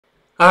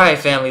All right,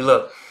 family,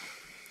 look.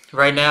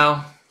 Right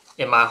now,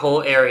 in my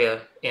whole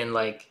area, in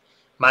like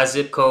my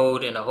zip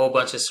code and a whole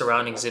bunch of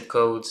surrounding zip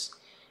codes,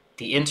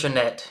 the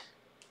internet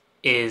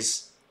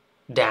is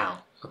down,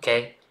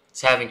 okay?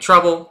 It's having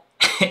trouble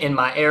in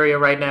my area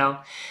right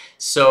now.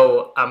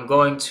 So I'm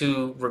going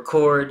to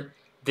record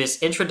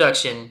this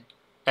introduction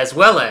as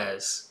well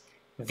as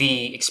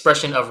the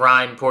expression of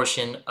rhyme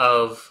portion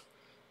of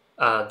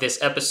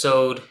this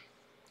episode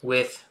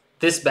with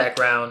this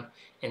background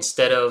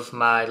instead of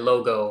my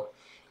logo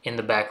in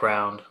the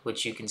background,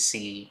 which you can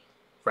see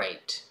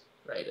right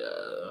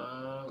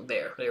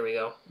there we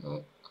go. I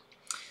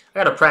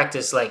gotta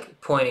practice like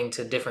pointing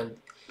to different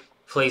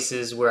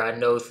places where I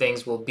know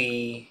things will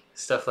be,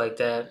 stuff like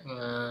that.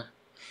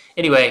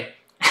 Anyway,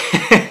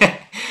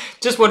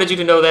 just wanted you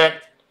to know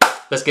that.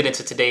 Let's get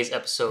into today's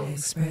episode.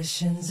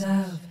 Expressions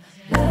of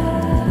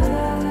love,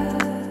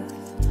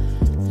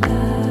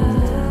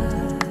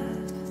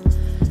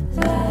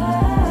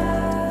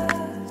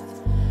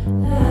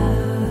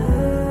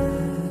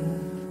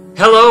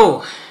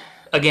 Hello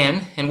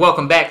again, and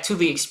welcome back to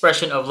the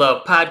Expression of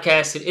Love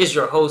podcast. It is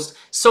your host,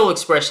 Soul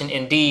Expression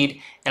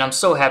indeed, and I'm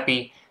so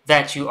happy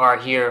that you are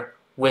here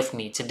with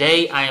me.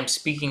 Today, I am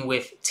speaking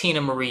with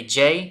Tina Marie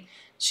J.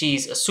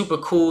 She's a super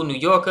cool New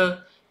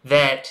Yorker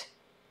that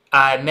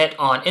I met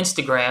on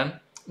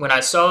Instagram. When I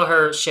saw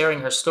her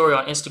sharing her story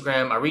on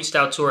Instagram, I reached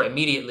out to her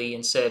immediately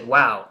and said,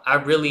 wow, I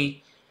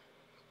really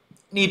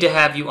need to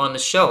have you on the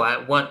show. I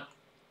want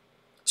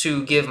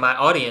to give my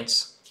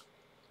audience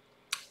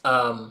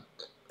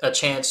a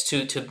chance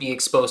to be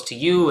exposed to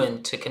you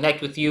and to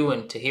connect with you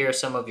and to hear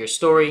some of your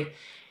story,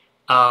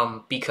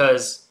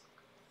 because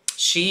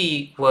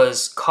she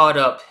was caught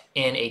up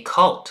in a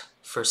cult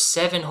for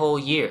 7 whole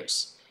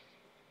years,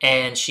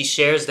 and she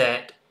shares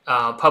that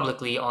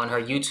publicly on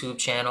her YouTube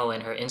channel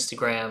and her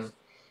Instagram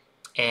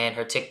and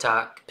her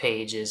TikTok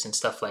pages and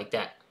stuff like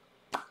that.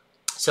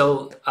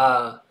 So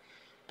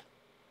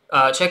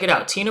check it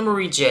out. Tina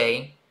Marie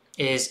J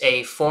is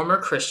a former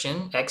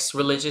Christian,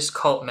 ex-religious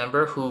cult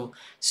member who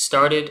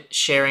started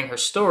sharing her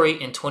story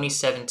in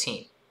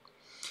 2017.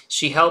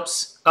 She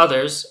helps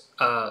others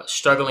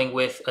struggling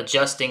with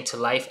adjusting to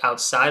life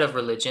outside of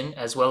religion,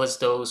 as well as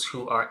those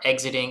who are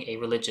exiting a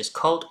religious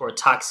cult or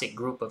toxic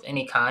group of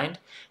any kind,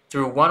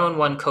 through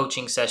one-on-one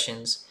coaching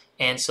sessions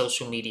and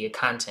social media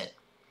content.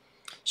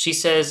 She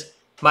says,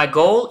 "My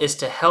goal is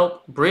to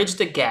help bridge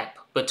the gap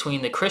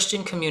between the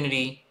Christian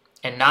community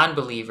and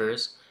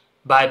non-believers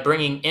by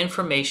bringing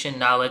information,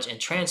 knowledge,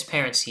 and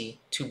transparency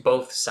to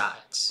both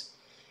sides."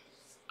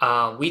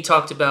 We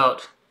talked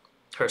about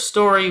her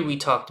story. We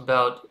talked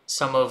about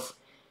some of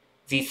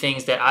the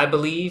things that I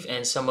believe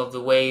and some of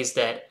the ways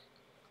that,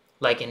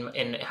 like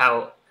in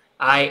how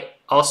I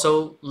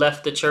also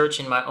left the church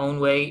in my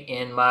own way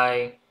in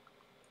my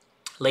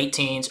late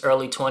teens,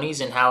 early 20s,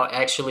 and how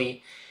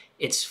actually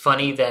it's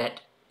funny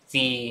that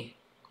the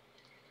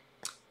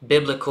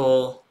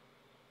biblical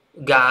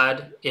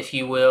God, if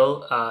you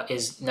will,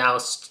 is now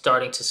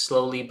starting to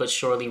slowly but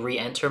surely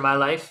re-enter my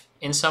life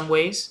in some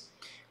ways.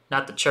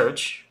 Not the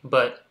church,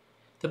 but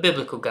the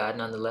biblical God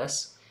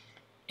nonetheless.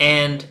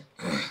 And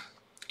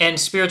and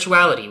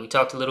spirituality. We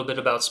talked a little bit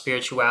about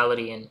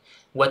spirituality and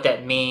what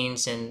that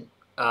means and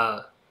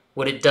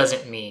what it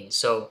doesn't mean.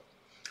 So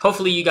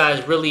hopefully you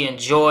guys really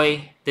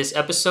enjoy this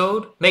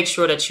episode. Make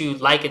sure that you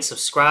like and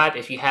subscribe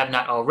if you have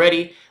not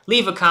already.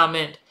 Leave a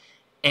comment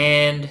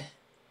and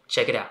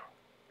check it out.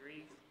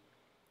 3,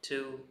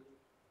 2,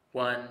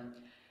 1.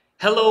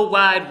 Hello,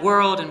 wide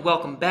world, and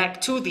welcome back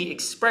to the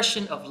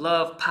Expression of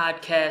Love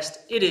podcast.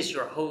 It is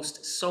your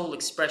host, Soul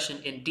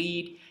Expression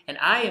indeed, and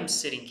I am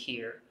sitting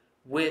here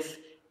with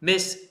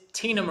Miss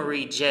Tina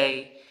Marie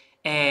J,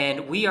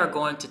 and we are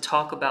going to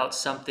talk about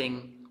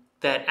something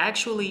that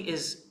actually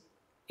is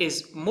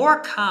more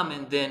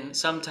common than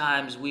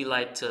sometimes we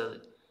like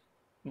to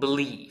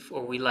believe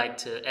or we like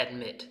to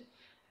admit,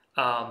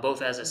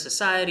 both as a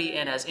society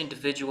and as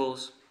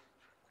individuals.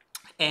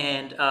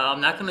 And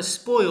I'm not going to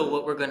spoil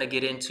what we're going to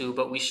get into,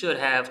 but we should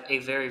have a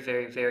very,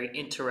 very, very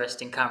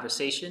interesting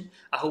conversation.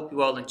 I hope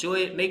you all enjoy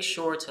it. Make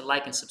sure to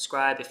like and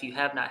subscribe if you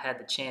have not had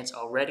the chance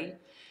already.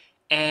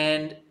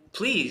 And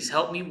please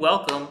help me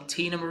welcome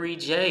Tina Marie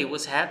J.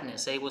 What's happening?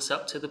 Say what's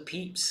up to the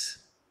peeps.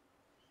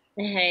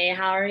 Hey,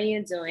 how are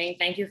you doing?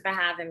 Thank you for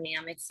having me.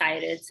 I'm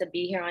excited to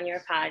be here on your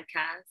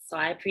podcast. So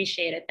I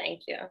appreciate it.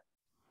 Thank you.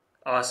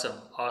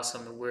 Awesome,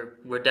 awesome.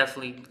 We're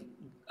definitely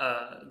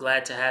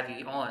glad to have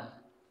you on.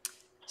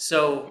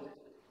 So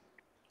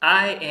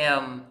I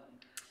am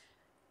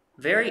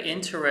very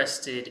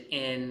interested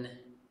in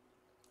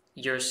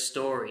your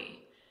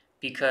story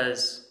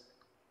because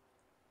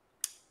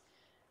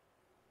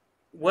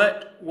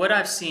what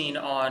I've seen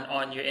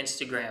on your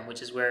Instagram,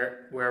 which is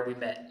where we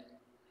met,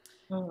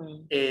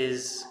 Mhm.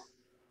 is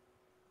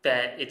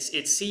that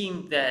it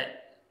seemed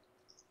that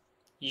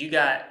you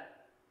got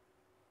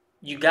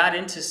you got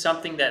into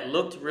something that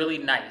looked really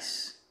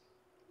nice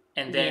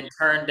and Yeah, then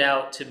turned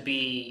out to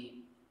be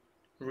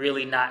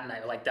really not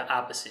nice, like the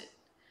opposite.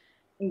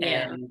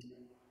 yeah. And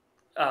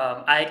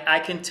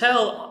I can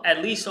tell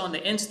at least on the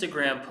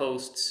Instagram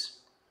posts,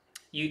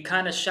 you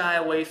kind of shy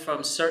away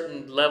from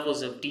certain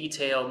levels of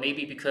detail,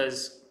 maybe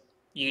because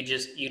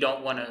you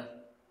don't want to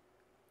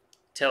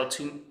tell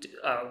too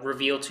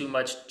reveal too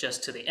much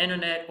just to the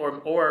internet,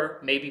 or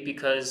maybe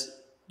because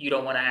you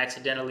don't want to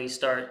accidentally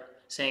start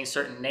saying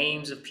certain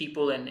names of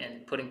people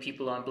and putting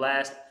people on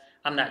blast.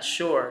 I'm not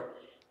sure,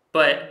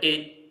 but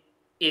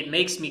it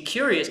makes me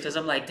curious because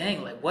I'm like,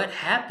 dang, like what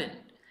happened?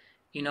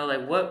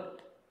 Like what?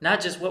 Not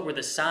just what were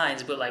the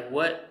signs, but like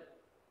what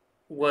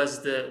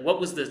was the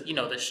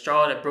the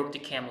straw that broke the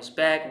camel's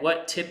back?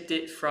 What tipped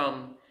it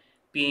from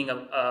being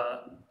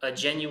a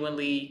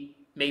genuinely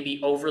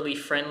maybe overly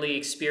friendly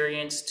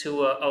experience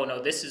to a oh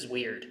no, this is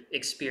weird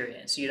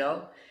experience,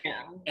 Yeah.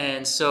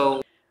 And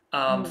so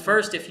Mhm.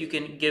 first, if you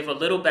can give a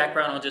little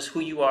background on just who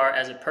you are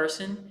as a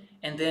person,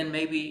 and then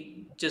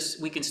maybe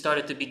just we can start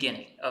at the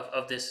beginning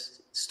of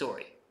this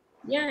story.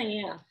 Yeah,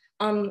 yeah.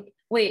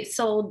 Wait,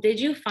 so did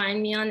you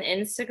find me on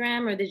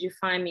Instagram or did you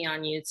find me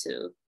on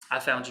YouTube? I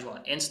found you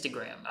on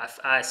Instagram.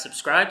 I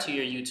subscribed to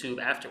your YouTube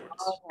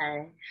afterwards.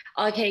 Okay.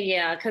 Okay,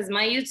 yeah, because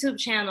my YouTube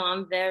channel,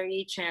 I'm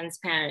very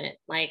transparent.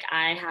 Like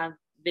I have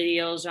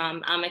videos,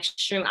 I'm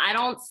extreme. I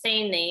don't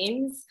say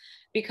names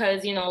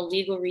because,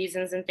 legal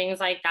reasons and things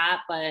like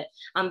that, but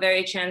I'm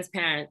very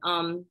transparent.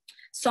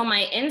 So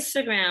my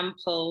Instagram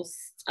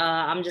post,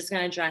 I'm just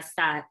gonna address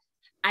that.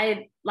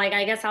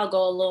 I guess I'll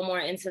go a little more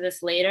into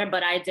this later,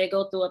 but I did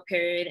go through a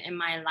period in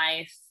my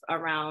life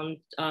around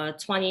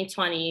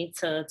 2020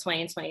 to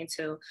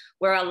 2022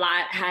 where a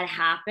lot had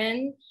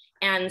happened.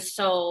 And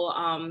so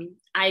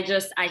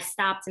I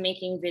stopped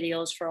making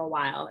videos for a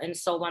while. And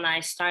so when I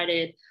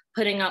started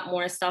putting up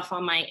more stuff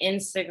on my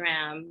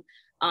Instagram,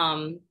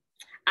 um,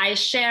 I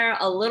share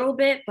a little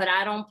bit, but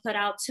I don't put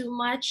out too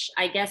much,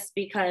 I guess,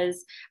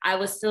 because I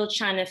was still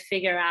trying to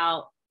figure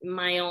out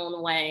my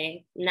own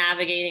way,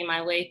 navigating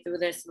my way through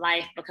this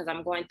life because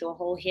I'm going through a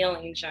whole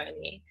healing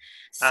journey.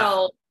 Ah,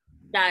 So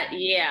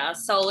yeah.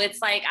 So it's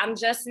like I'm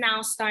just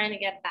now starting to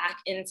get back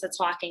into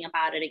talking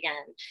about it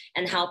again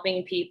and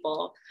helping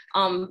people.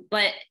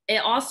 But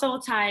it also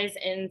ties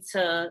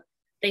into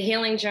the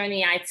healing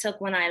journey I took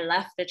when I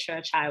left the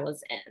church I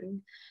was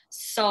in.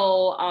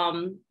 So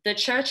the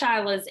church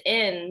I was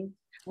in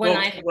when well,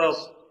 I first,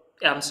 well,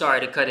 I'm sorry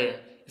to cut in.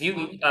 If you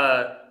can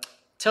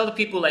tell the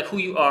people like who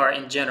you are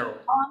in general,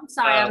 oh, I'm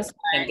and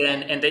sorry.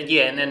 then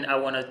yeah, and then I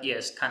want to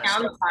yes, kind of Yeah,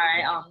 I'm start.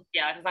 sorry.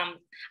 Yeah, because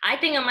I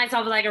think of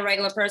myself as like a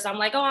regular person. I'm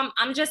like, oh,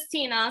 I'm just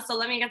Tina. So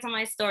let me get to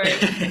my story.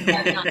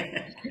 But no,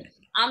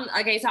 I'm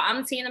okay. So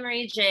I'm Tina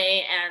Marie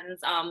J,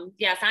 and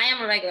yes, I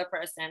am a regular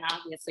person,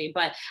 obviously.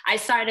 But I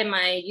started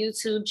my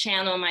YouTube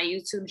channel, my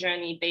YouTube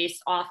journey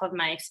based off of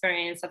my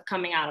experience of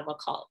coming out of a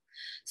cult.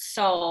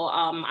 So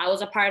I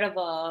was a part of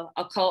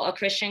a cult, a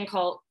Christian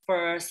cult,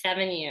 for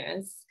 7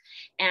 years,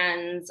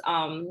 and it's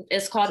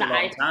It's called a the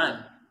long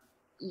time.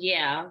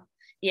 yeah,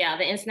 yeah,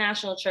 the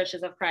International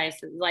Churches of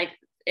Christ. Like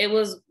it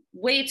was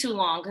way too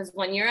long because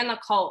when you're in a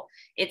cult,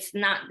 it's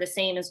not the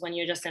same as when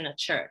you're just in a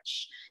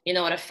church. It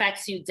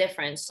affects you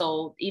different.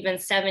 So even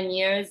 7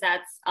 years,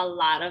 that's a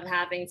lot of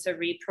having to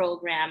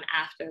reprogram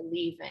after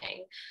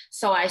leaving.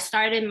 So I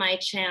started my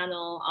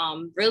channel.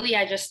 Really,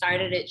 I just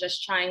started it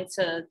just trying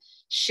to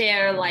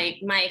share like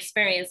my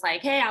experience,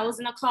 like, hey, I was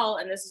in a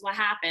cult and this is what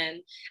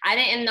happened. I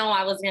didn't know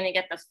I was gonna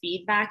get the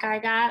feedback I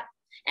got.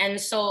 And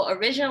so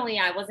originally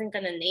I wasn't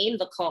going to name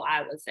the cult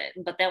I was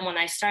in. But then when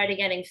I started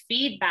getting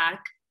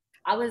feedback,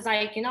 I was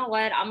like, you know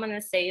what? I'm going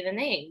to say the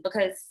name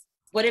because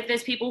what if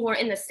there's people who are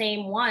in the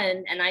same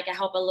one and I can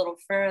help a little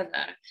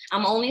further?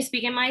 I'm only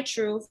speaking my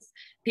truth.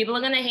 People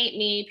are going to hate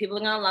me. People are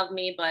going to love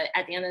me. But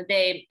at the end of the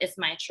day, it's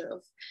my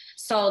truth.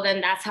 So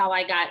then that's how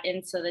I got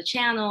into the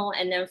channel.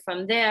 And then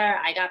from there,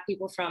 I got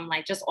people from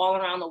like just all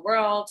around the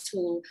world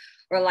who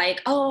were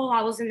like, oh,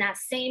 I was in that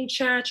same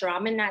church or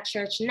I'm in that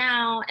church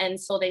now.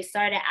 And so they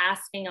started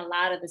asking a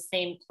lot of the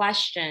same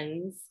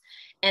questions.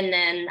 And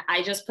then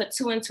I just put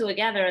two and two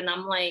together and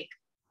I'm like,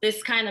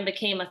 this kind of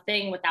became a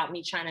thing without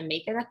me trying to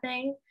make it a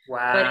thing.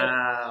 But it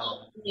Wow.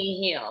 helped me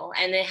heal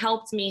and it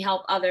helped me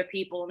help other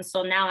people. And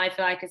so now I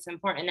feel like it's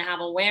important to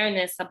have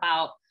awareness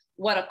about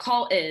what a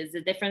cult is,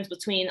 the difference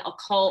between a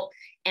cult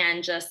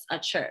and just a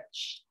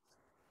church.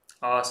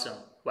 Awesome.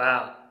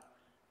 Wow.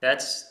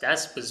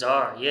 That's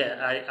bizarre.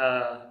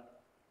 Yeah,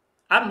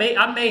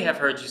 I may have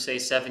heard you say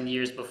 7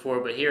 years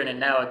before, but hearing it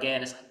now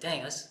again, it's like,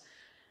 dang,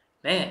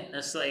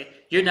 that's like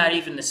you're not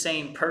even the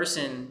same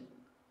person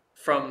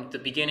from the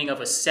beginning of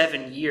a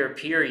 7 year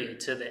period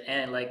to the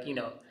end. Like,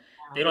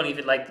 they don't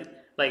even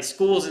like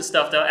schools and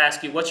stuff, they'll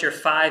ask you, what's your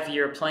 5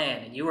 year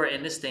plan? And you were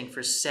in this thing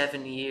for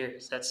 7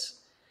 years.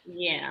 That's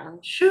Yeah.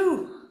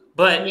 shoo. Yeah.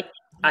 But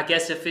I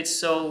guess if it's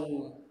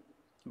so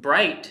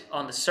bright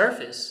on the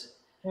surface,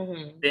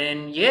 Mm-hmm.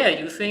 then yeah,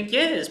 you think,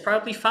 yeah, it's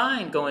probably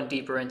fine going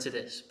deeper into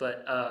this.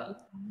 But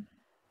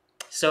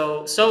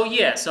so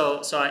yeah,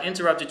 so I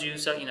interrupted you,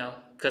 so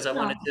because I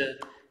wanted No,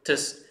 to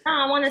no,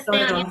 I want to stay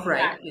start it on your off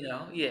right,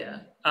 track.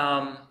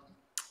 yeah.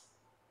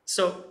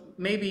 So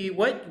maybe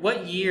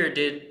what year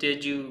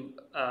did you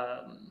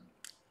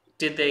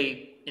did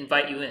they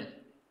invite you in?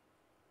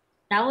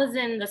 That was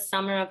in the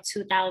summer of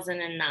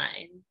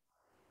 2009.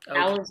 That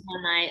Okay. was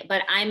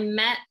when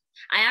I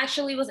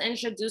actually was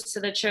introduced to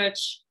the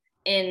church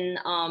in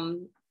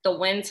the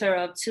winter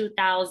of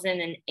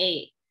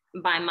 2008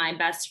 by my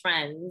best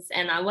friends.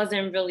 And I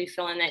wasn't really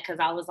feeling it because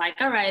I was like,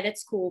 all right,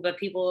 it's cool, but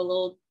people are a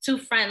little too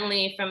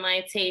friendly for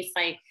my taste.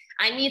 Like,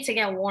 I need to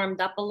get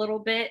warmed up a little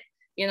bit,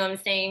 you know what I'm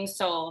saying?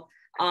 So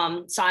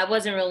I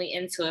wasn't really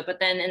into it. But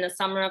then in the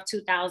summer of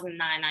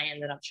 2009, I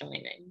ended up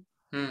joining.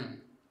 Hmm.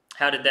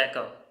 How did that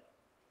go?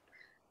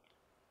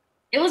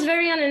 It was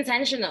very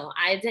unintentional.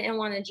 I didn't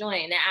want to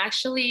join.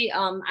 Actually,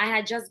 I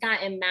had just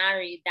gotten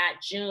married that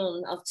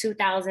June of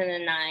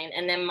 2009,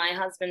 and then my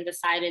husband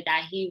decided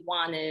that he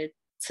wanted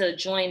to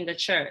join the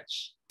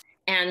church.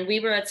 And we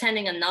were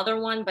attending another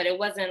one, but it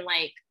wasn't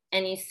like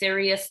any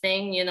serious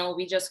thing. You know,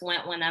 we just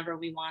went whenever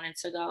we wanted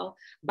to go.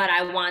 But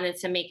I wanted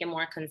to make it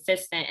more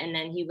consistent. And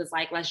then he was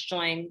like, let's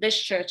join this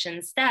church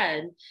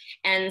instead.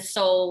 And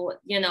so,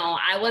 you know,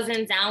 I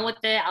wasn't down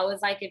with it. I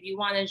was like, if you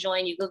want to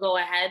join, you could go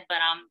ahead, but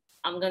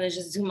I'm gonna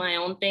just do my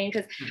own thing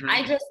because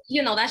I Hmm. just,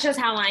 you know, that's just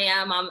how I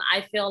am.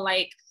 I feel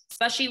like,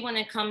 especially when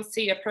it comes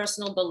to your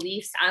personal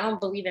beliefs, I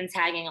don't believe in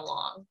tagging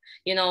along.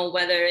 You know,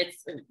 whether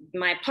it's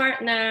my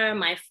partner,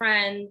 my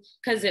friend,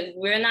 because if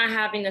we're not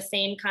having the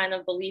same kind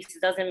of beliefs,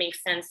 it doesn't make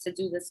sense to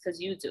do this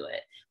because you do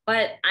it.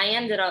 But I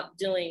ended up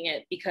doing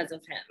it because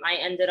of him. I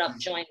ended up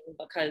joining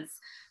because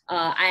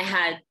I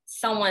had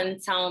someone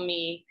tell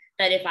me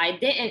that if I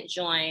didn't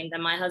join,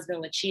 then my husband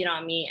would cheat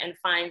on me and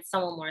find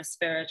someone more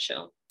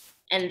spiritual,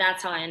 and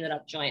that's how I ended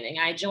up joining.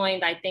 I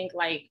joined, I think,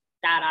 like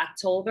that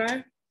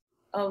October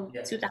of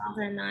Yeah.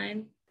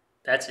 2009.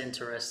 That's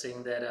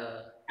interesting that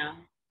Yeah.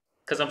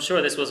 because I'm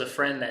sure this was a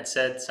friend that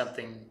said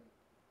something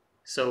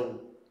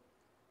so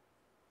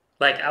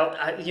like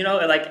you know,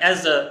 like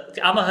as a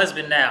I'm a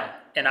husband now,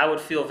 and I would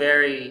feel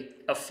very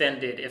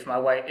offended if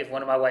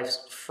one of my wife's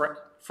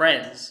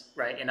friends,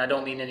 right, and I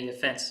don't mean any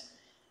offense,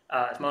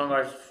 if one of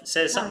my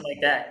says something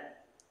like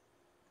that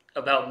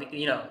about me,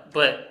 you know,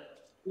 but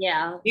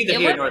Yeah. neither It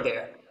here was nor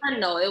there. fun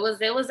though. It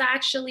was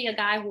actually a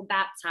guy who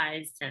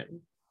baptized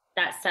him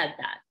that said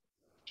that.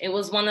 It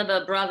was one of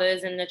the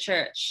brothers in the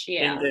church.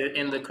 Yeah.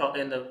 In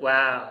the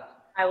wow.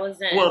 I was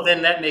Well, in.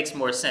 then that makes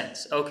more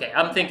sense. Okay,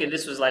 I'm thinking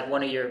this was like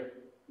one of your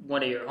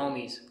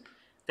homies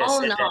that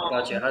Oh said that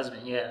about your no.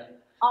 husband. Yeah.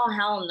 Oh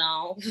hell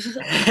no.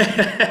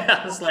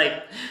 I was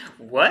like,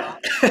 what?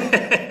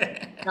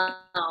 No,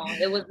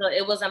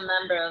 it was a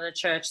member of the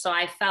church. So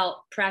I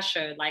felt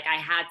pressured, like I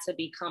had to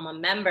become a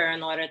member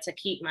in order to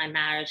keep my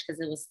marriage because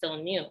it was still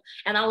new.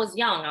 And I was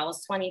young. I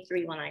was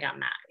 23 when I got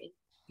married.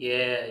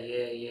 Yeah,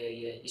 yeah, yeah,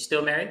 yeah. You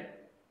still married?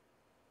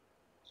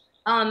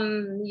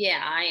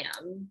 Yeah, I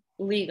am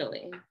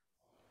legally.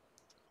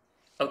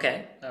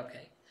 Okay,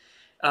 okay.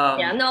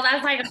 Yeah, Um, no,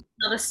 that's like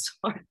another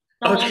story.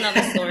 A whole nother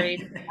okay.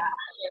 story.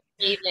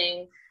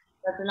 Dating,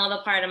 that's another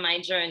part of my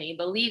journey.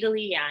 But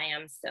legally, yeah, I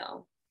am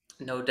still.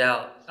 No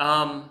doubt.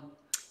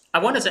 I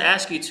wanted to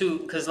ask you too,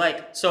 because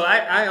like, so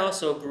I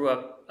also grew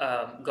up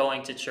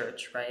going to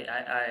church, right?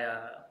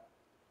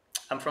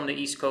 I'm from the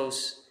East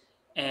Coast,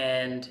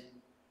 and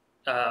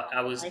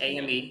I was Like,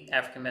 AME,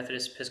 African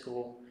Methodist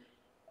Episcopal,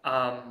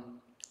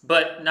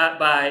 but not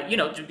by, you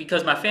know,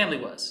 because my family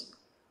was.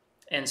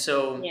 And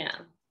so, yeah.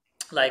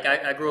 like,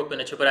 I grew up in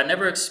a church, but I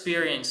never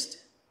experienced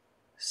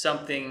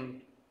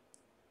something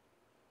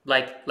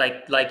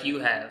like you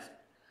have.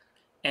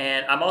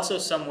 And I'm also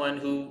someone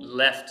who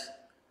left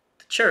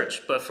the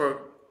church, but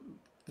for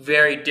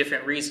very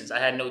different reasons. I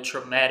had no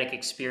traumatic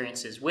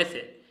experiences with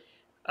it.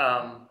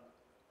 Um,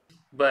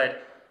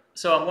 but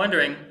so I'm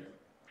wondering,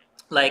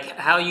 like,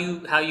 how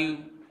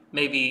you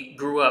maybe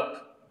grew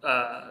up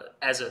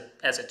as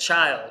a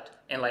child,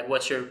 and like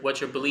what your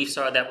beliefs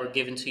are that were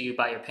given to you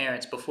by your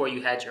parents before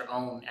you had your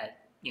own at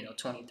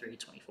 23,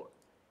 24.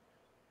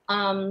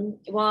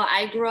 Well,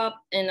 I grew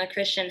up in a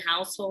Christian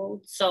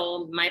household,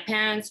 so my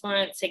parents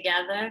weren't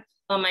together,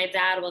 but my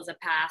dad was a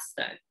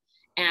pastor,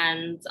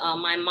 and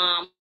my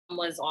mom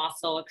was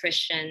also a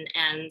Christian,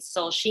 and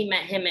so she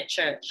met him at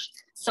church.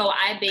 So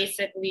I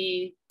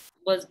basically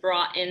was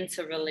brought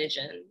into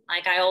religion.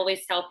 Like I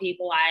always tell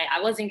people,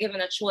 I wasn't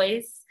given a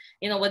choice.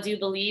 You know, what do you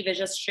believe? It's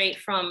just straight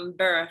from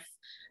birth.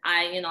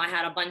 I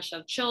had a bunch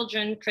of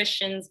children,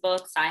 Christians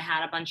books. I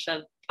had a bunch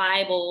of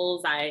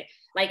Bibles. I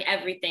like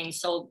everything.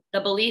 So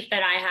the belief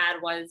that I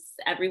had was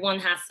everyone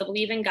has to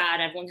believe in God,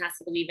 everyone has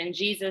to believe in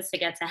Jesus to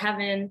get to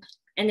heaven.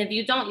 And if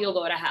you don't, you'll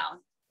go to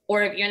hell.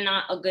 Or if you're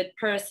not a good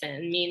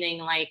person, meaning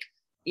like,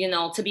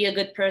 to be a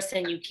good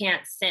person, you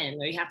can't sin,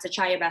 or you have to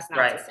try your best not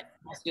to Right. sin,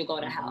 else you'll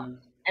go to hell. Hmm.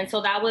 And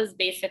so that was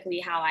basically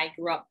how I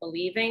grew up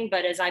believing.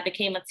 But as I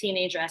became a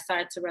teenager, I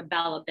started to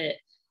rebel a bit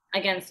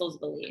against those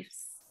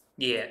beliefs.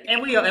 Yeah,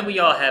 and we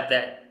all have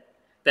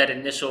that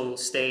initial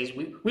stage.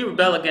 We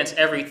rebel against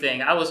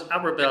everything. I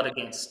rebelled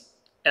against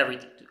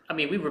everything. I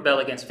mean, we rebel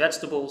against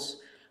vegetables.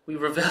 We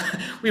rebel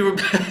we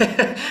rebel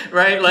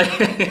right?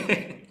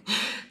 Like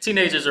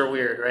teenagers are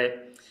weird, right?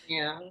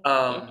 Yeah.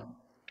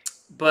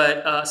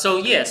 But so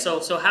yeah,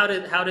 so how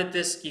did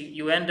this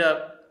you end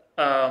up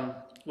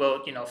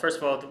well, first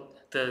of all,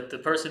 the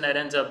person that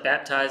ends up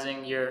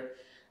baptizing your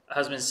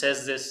husband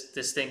says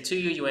this thing to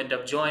you. You end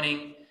up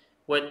joining.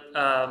 What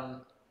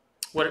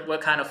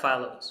what kind of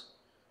follows?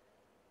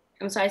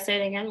 I'm sorry,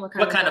 say it again. What What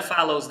kind of kind of what?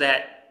 follows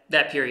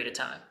that period of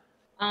time?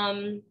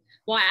 Um,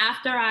 well,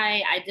 after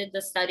I did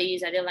the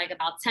studies, I did like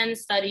about 10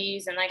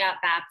 studies and I got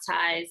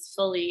baptized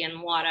fully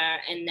in water.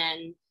 And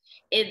then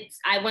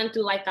I went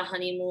through like the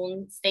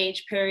honeymoon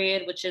stage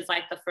period, which is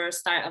like the first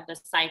start of the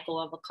cycle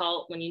of a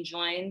cult when you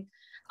join.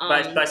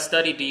 By Um,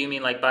 study, do you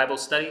mean like Bible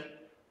study?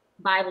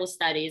 Bible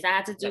studies. I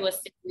had to Yeah. do a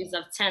series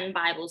of 10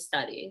 Bible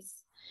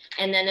studies.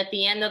 And then at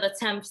the end of the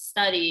 10th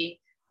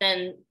study,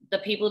 then the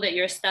people that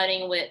you're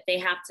studying with, they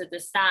have to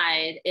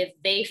decide if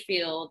they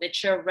feel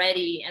that you're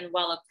ready and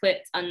well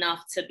equipped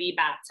enough to be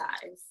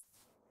baptized.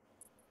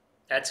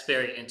 That's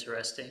very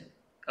interesting.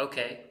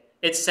 Okay.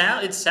 It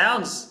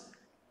sounds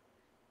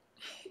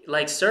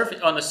like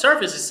surface on the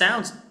surface it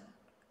sounds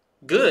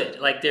good.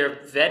 Like they're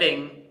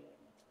vetting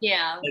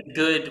Yeah, a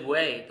good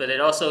way, but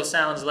it also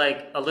sounds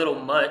like a little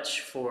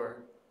much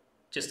for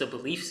just a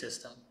belief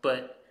system.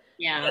 But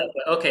yeah, yeah.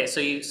 but okay, so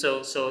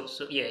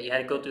yeah, you had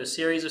to go through a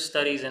series of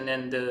studies and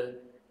then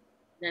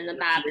Then the the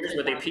peers,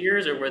 were they baptism.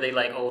 peers or were they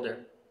like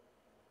older?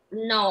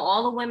 No,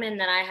 all the women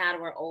that I had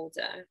were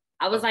older.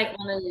 I was Okay. like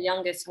one of the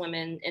youngest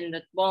women in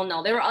the, well,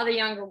 no, there were other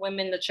younger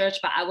women in the church,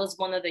 but I was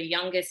one of the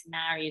youngest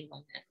married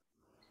women.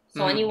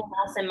 So anyone Mm.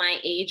 else in my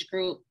age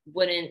group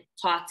wouldn't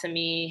talk to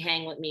me,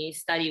 hang with me,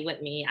 study with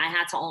me. I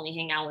had to only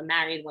hang out with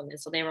married women,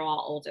 so they were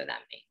all older than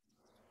me.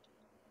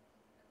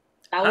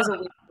 That Huh. was a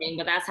weird thing,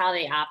 but that's how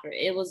they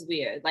operate. It was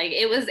weird. Like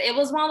it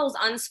was one of those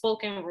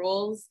unspoken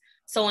rules.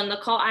 So in the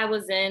cult I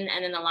was in,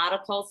 and in a lot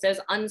of cults, there's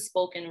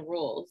unspoken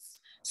rules.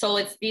 So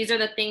these are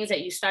the things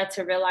that you start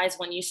to realize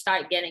when you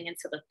start getting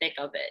into the thick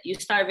of it. You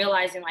start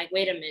realizing, like,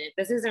 wait a minute,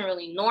 this isn't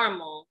really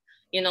normal,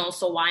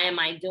 so why am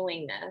I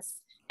doing this?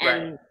 Right.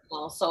 And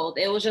so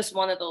it was just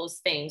one of those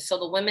things. So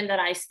the women that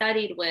I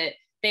studied with,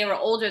 they were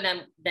older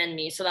than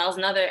me. So that was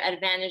another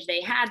advantage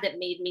they had that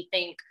made me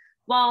think,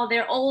 well,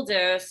 they're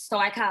older, so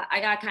I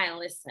got kind of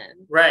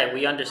listen. Right. I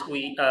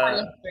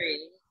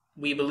agree.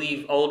 We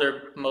believe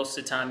older most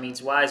of the time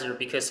means wiser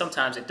because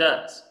sometimes it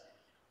does.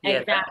 Yeah,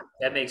 Exactly.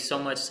 that makes so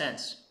much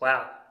sense.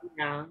 Wow.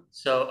 Yeah,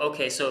 So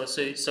okay,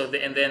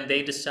 and then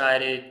they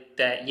decided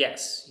that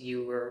yes,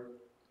 you were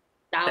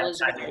that was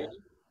baptized. ready.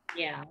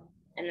 Yeah,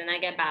 and then I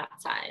get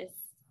baptized.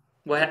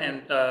 What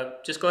and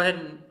just go ahead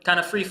and kind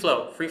of free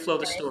flow the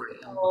Okay. story.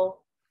 So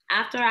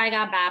after I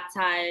got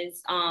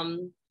baptized,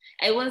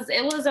 it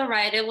was all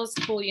right. It was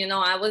cool.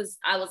 I was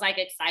like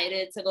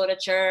excited to go to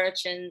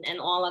church and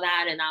all of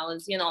that. And I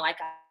was, like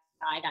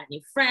I got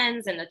new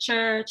friends in the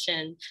church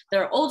and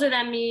they're older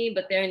than me,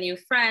 but they're new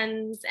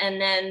friends. And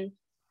then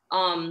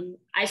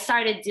I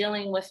started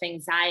dealing with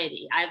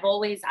anxiety. I've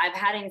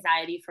had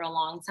anxiety for a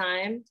long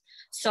time.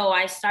 So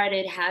I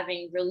started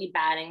having really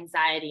bad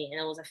anxiety and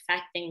it was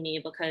affecting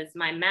me because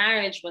my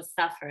marriage was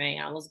suffering.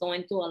 I was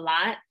going through a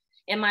lot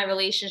in my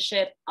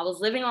relationship. I was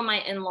living on my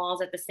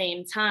in-laws at the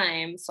same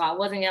time, so I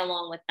wasn't getting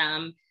along with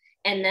them.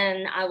 And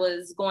then I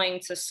was going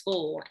to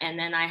school, and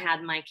then I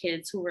had my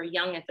kids who were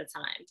young at the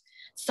time.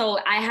 So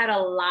I had a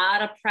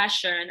lot of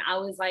pressure, and I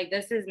was like,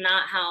 this is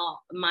not how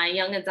my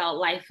young adult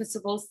life was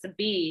supposed to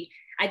be.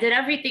 I did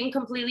everything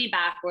completely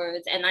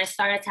backwards, and I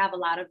started to have a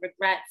lot of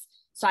regrets.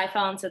 So I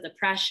fell into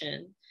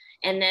depression.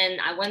 And then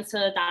I went to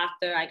a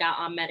doctor, I got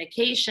on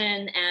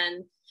medication,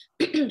 and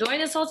during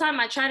this whole time,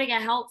 I tried to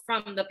get help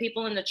from the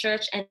people in the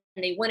church and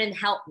they wouldn't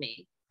help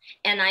me.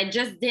 And I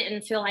just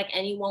didn't feel like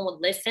anyone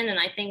would listen. And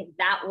I think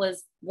that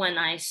was when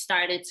I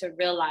started to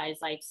realize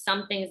like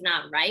something's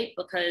not right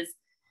because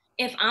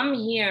if I'm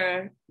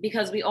here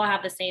because we all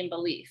have the same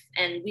belief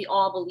and we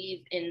all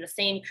believe in the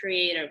same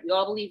creator, we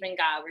all believe in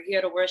God, we're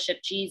here to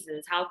worship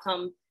Jesus. How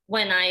come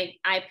when I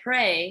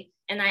pray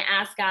and I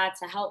ask God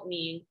to help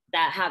me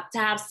to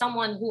have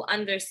someone who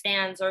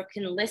understands or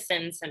can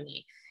listen to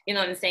me? You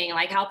know what I'm saying?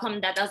 Like, how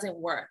come that doesn't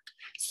work?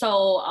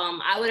 So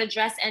I would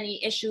address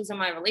any issues in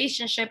my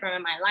relationship or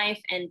in my life,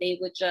 and they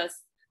would just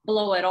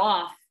blow it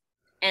off.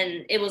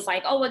 And it was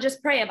like, oh, well,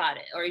 just pray about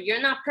it, or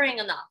you're not praying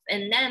enough.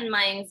 And then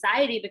my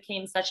anxiety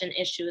became such an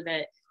issue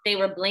that they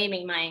were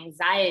blaming my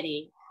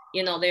anxiety.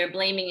 They're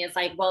blaming it's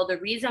like, well, the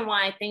reason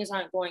why things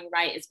aren't going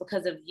right is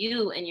because of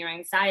you and your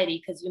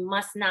anxiety, because you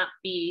must not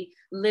be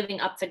living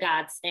up to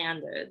God's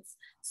standards.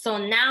 So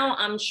now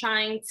I'm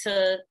trying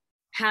to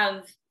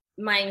have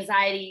my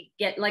anxiety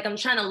I'm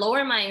trying to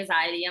lower my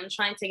anxiety. I'm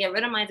trying to get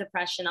rid of my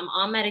depression. I'm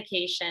on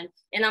medication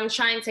and I'm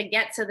trying to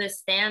get to this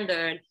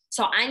standard.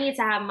 So I need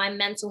to have my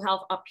mental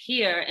health up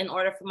here in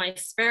order for my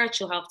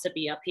spiritual health to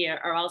be up here,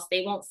 or else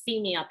they won't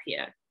see me up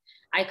here.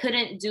 I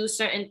couldn't do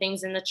certain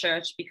things in the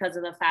church because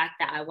of the fact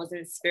that I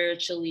wasn't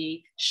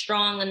spiritually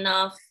strong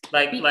enough.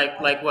 Like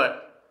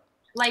what?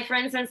 Like for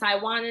instance, I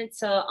wanted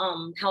to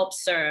help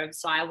serve,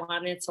 so I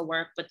wanted to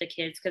work with the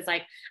kids because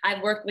like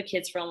I've worked with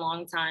kids for a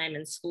long time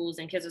in schools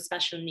and kids with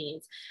special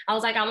needs. I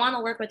was like, I want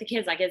to work with the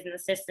kids like as an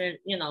assistant,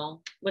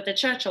 with the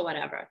church or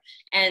whatever.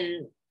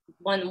 And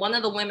when one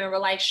of the women were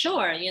like,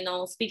 sure,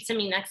 speak to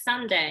me next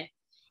Sunday.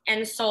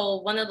 And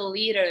so one of the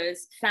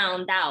leaders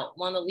found out,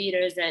 one of the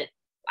leaders that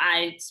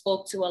I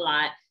spoke to a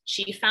lot,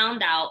 she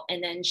found out,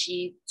 and then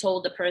she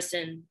told the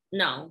person,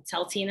 no,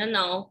 tell Tina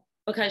no,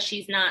 because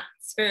she's not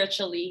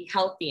spiritually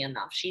healthy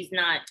enough. She's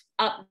not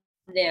up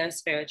there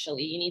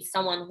spiritually. You need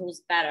someone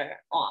who's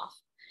better off.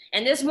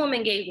 And this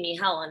woman gave me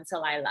hell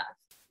until I left.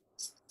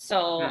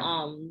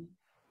 So,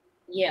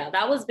 yeah,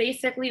 that was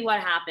basically what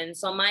happened.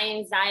 So my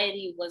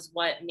anxiety was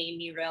what made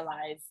me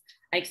realize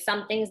like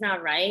something's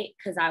not right,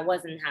 because I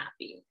wasn't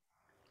happy.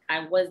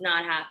 I was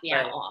not happy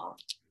at all.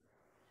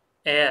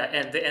 Yeah,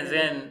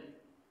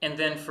 and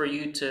then for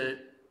you to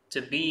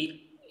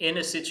be in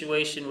a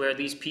situation where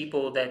these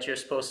people that you're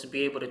supposed to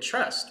be able to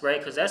trust, right?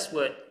 Because that's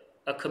what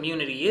a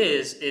community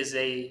is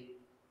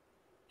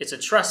it's a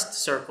trust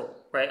circle,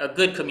 right? A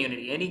good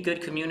community. Any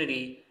good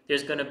community,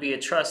 there's going to be a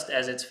trust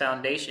as its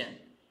foundation.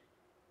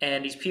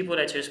 And these people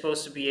that you're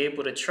supposed to be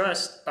able to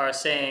trust are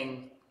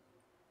saying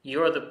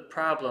you're the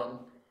problem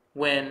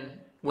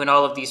when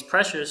all of these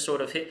pressures sort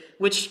of hit,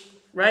 which,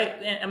 right?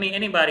 I mean,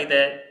 anybody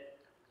that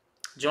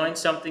joins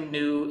something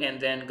new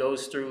and then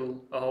goes through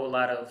a whole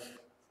lot of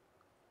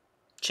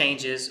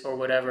changes or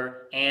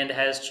whatever and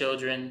has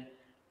children,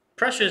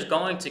 pressure is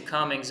going to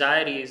come,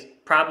 anxiety is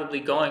probably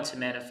going to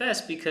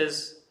manifest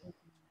because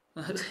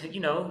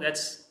you know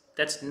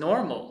that's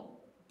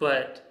normal.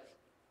 But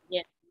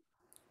yeah,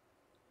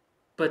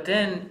 but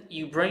then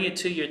you bring it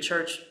to your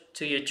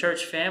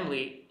church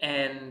family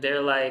and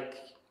they're like,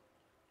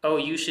 oh,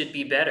 you should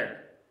be better.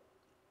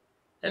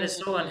 That is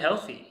so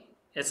unhealthy.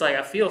 It's like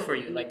I feel for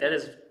you. Like that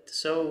is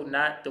so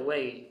not the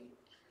way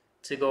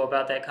to go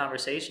about that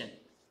conversation.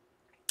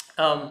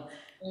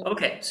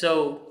 Okay,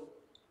 so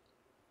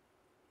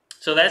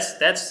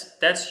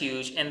that's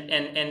huge. And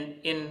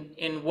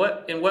in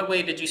what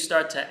way did you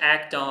start to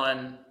act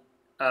on?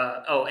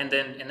 Oh, and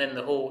then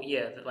the whole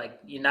like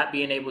you not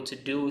being able to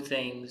do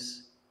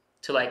things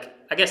to like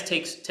I guess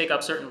take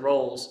up certain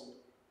roles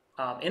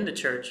in the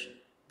church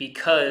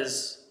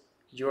because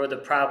you're the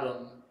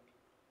problem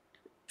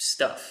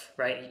stuff,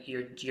 right?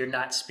 You're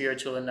not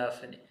spiritual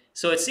enough, and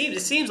so it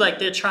seems like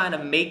they're trying to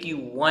make you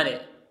want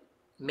it,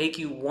 make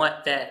you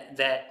want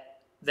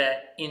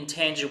that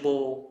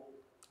intangible,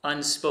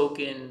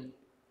 unspoken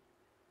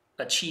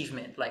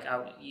achievement. Like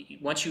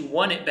once you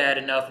want it bad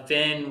enough,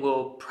 then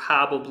we'll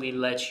probably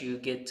let you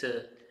get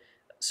to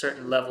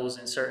certain levels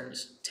and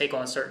take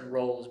on certain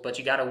roles. But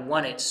you got to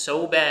want it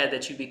so bad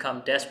that you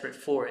become desperate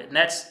for it, and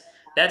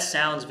that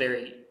sounds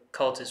very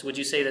cultist. Would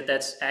you say that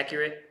that's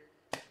accurate?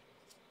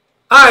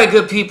 All right,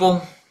 good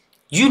people.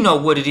 You know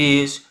what it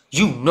is.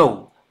 You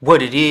know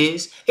what it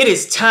is. It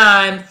is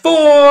time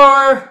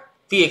for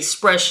the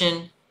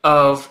expression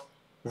of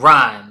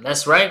rhyme.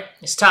 That's right.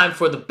 It's time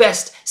for the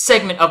best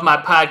segment of my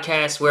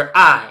podcast where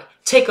I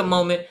take a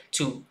moment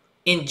to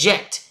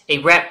inject a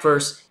rap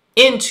verse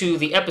into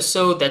the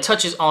episode that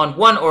touches on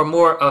one or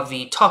more of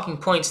the talking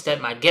points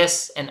that my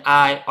guests and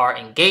I are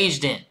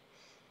engaged in.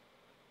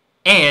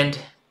 And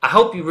I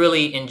hope you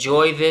really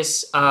enjoy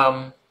this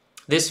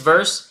this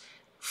verse,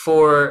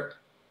 for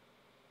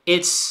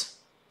it's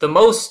the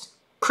most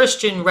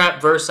Christian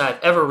rap verse I've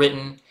ever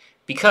written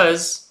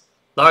because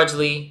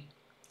largely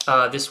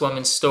this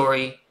woman's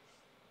story,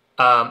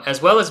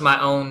 as well as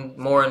my own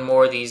more and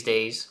more these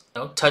days,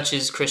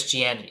 touches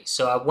Christianity.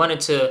 So I wanted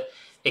to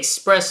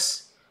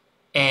express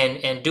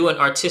and do an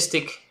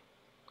artistic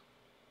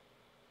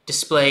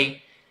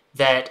display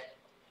that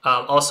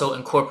also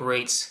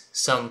incorporates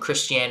some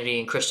Christianity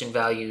and Christian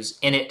values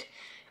in it.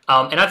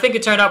 And I think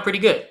it turned out pretty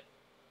good.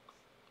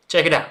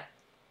 Check it out.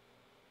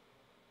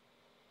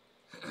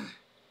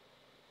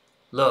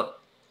 Look,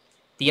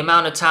 the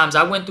amount of times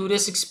I went through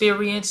this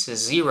experience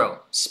is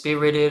zero.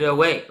 Spirited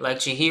away like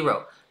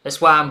Chihiro. That's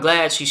why I'm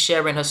glad she's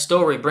sharing her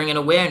story, bringing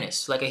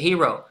awareness like a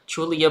hero.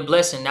 Truly a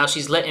blessing. Now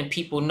she's letting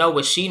people know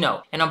what she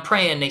know. And I'm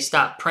praying they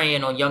stop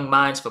preying on young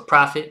minds for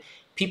profit.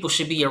 People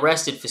should be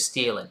arrested for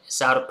stealing.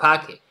 It's out of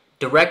pocket.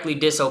 Directly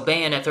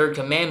disobeying that third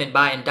commandment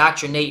by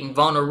indoctrinating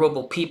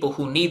vulnerable people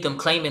who need them,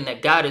 claiming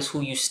that God is who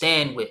you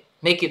stand with.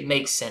 Make it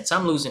make sense.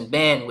 I'm losing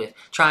bandwidth,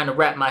 trying to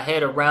wrap my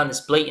head around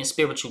this blatant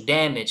spiritual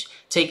damage,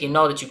 taking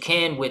all that you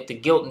can with the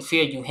guilt and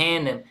fear you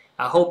hand them.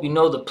 I hope you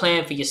know the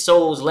plan for your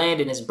soul's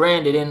landing is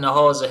branded in the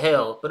halls of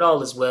hell, but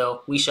all is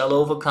well, we shall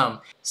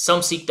overcome.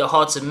 Some seek the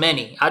hearts of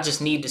many, I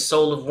just need the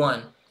soul of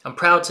one. I'm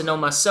proud to know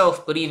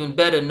myself, but even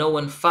better,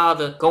 knowing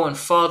Father, going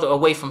farther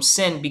away from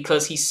sin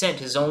because he sent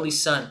his only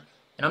son.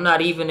 And I'm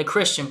not even a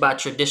Christian by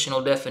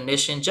traditional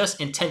definition,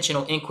 just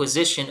intentional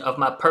inquisition of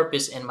my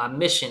purpose and my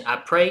mission. I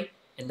pray,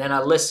 and then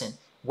I listen,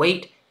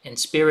 wait, and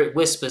spirit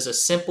whispers a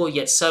simple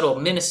yet subtle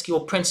minuscule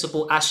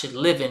principle I should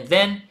live in.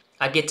 Then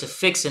I get to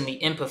fixing the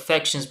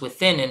imperfections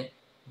within and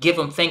give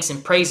him thanks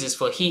and praises,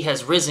 for he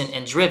has risen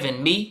and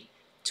driven me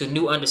to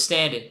new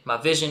understanding. My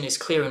vision is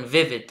clear and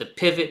vivid. The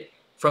pivot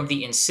from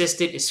the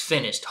insisted is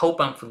finished.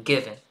 Hope I'm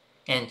forgiven.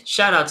 And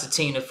shout out to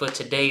Tina for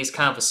today's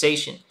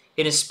conversation.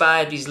 It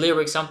inspired these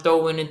lyrics I'm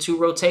throwing into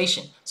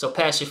rotation. So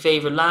pass your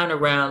favorite line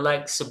around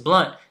like it's a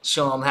blunt.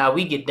 Show them how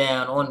we get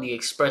down on the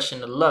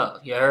expression of love.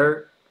 You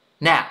heard?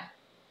 Now,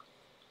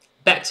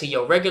 back to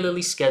your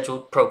regularly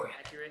scheduled program.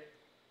 Accurate?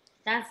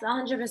 That's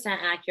 100%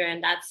 accurate.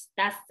 And that's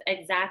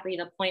exactly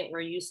the point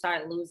where you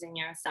start losing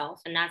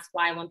yourself. And that's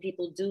why when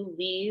people do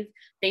leave,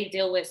 they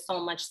deal with so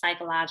much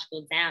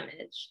psychological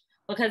damage.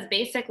 Because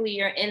basically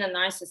you're in a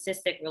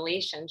narcissistic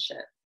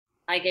relationship.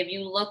 Like if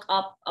you look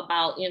up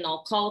about,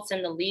 cults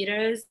and the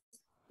leaders,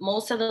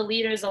 most of the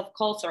leaders of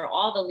cults or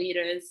all the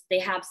leaders, they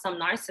have some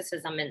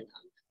narcissism in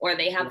them, or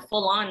they have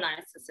full-on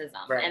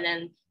narcissism. Right. And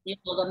then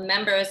the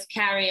members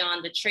carry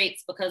on the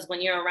traits, because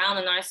when you're around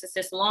a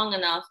narcissist long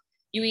enough,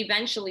 you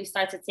eventually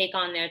start to take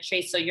on their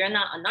traits. So you're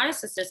not a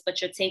narcissist,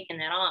 but you're taking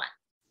it on.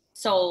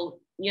 So,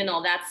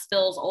 that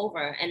spills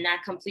over, and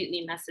that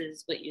completely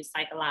messes with you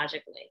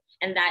psychologically.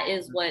 And that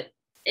is what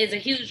is a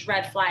huge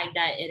red flag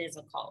that it is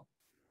a cult.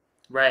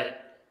 Right.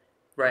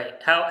 Right.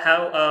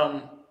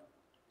 How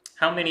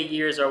many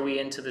years are we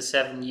into the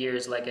 7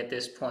 years, like at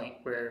this point,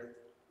 where,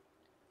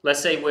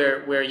 let's say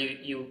where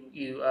you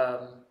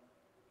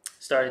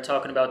started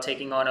talking about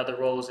taking on other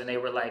roles and they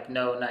were like,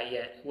 no, not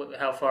yet.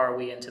 How far are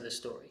we into the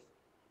story?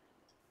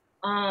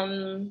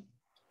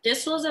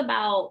 This was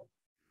about,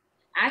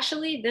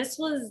 actually, this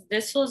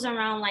was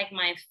around like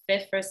my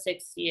 5th or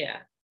 6th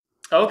year.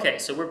 Okay,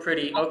 so we're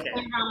pretty okay.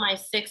 Around my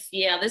 6th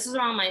year. This is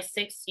around my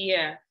 6th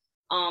year.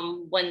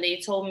 When they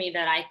told me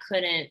that I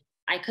couldn't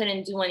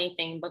do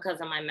anything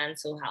because of my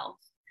mental health.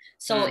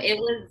 So it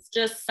was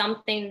just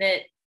something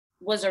that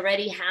was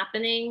already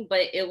happening,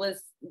 but it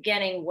was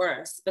getting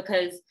worse,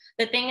 because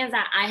the thing is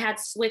that I had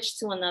switched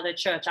to another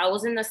church. I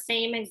was in the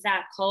same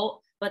exact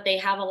cult, but they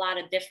have a lot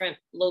of different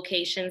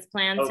locations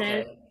planted.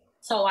 Okay.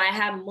 So I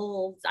had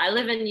moved. I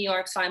live in New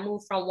York, so I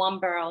moved from one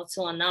borough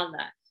to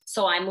another.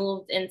 So I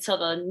moved into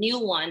the new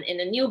one in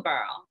the new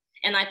borough.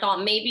 And I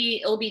thought maybe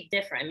it'll be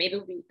different.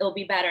 Maybe it'll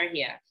be better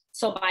here.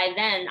 So by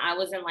then I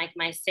was in like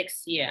my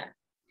 6th year.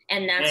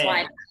 And that's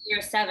why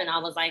year 7, I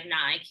was like, nah,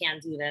 I can't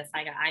do this.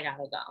 I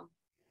gotta go.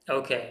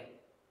 Okay.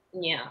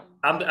 Yeah.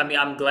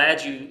 I'm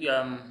glad you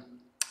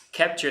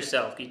kept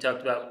yourself. You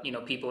talked about,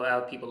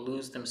 people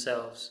lose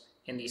themselves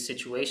in these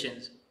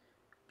situations,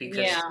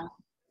 because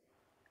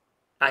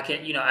I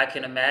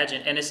can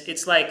imagine. And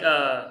it's like,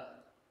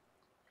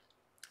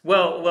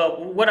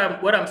 what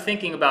I'm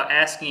thinking about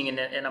asking,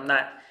 and I'm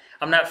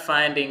not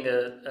finding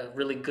a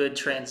really good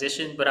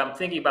transition, but I'm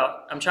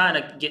trying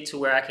to get to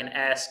where I can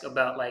ask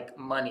about like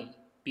money,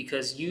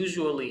 because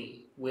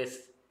usually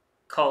with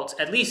cults,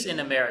 at least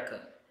in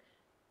America,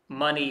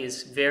 money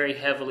is very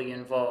heavily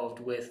involved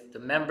with the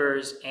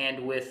members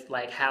and with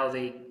like how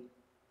they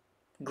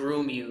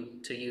groom you,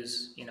 to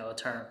use a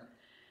term,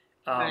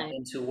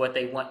 into what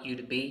they want you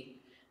to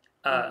be.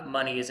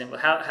 Money is in.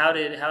 How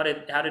did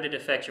it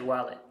affect your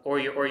wallet, or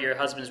your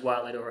husband's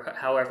wallet, or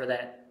however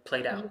that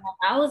played out? Yeah,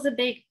 that was a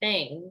big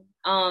thing.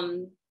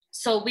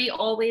 So we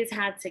always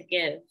had to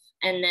give.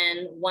 And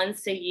then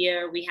once a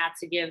year, we had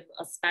to give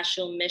a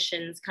special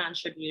missions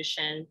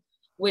contribution,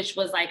 which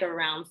was like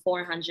around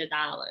 $400.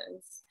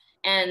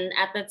 And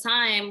at the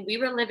time, we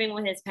were living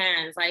with his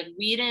parents. Like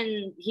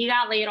he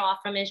got laid off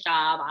from his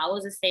job. I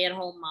was a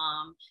stay-at-home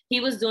mom. He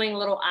was doing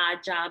little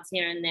odd jobs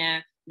here and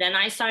there. Then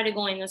I started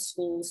going to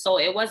school. So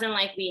it wasn't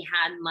like we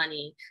had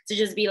money to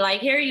just be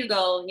like, here you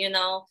go,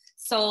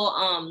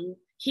 So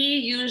he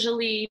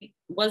usually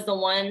was the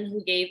one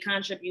who gave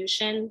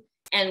contribution.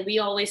 And we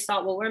always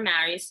thought, well, we're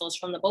married, so it's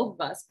from the both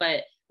of us.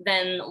 But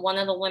then one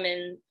of the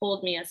women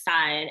pulled me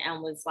aside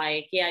and was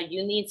like, yeah,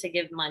 you need to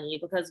give money,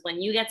 because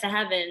when you get to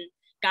heaven,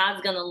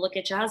 God's going to look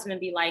at your husband and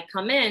be like,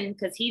 come in,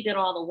 because he did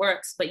all the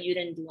works, but you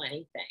didn't do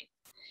anything.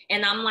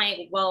 And I'm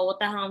like, well, what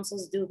the hell am I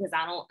supposed to do? Because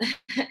I don't,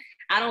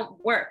 I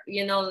don't work,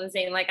 you know what I'm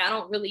saying? Like, I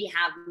don't really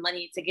have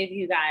money to give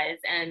you guys.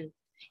 And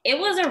it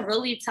was a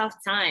really tough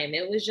time.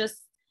 It was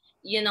just,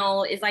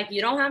 it's like,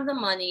 you don't have the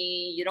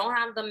money, you don't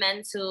have the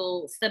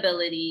mental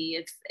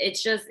stability.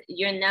 It's just,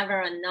 you're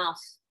never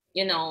enough,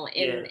 in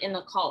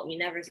a cult. You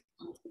never seem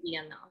to be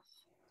enough.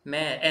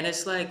 Man, and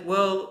it's like,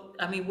 well,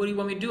 I mean, what do you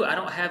want me to do? I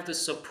don't have the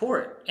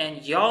support,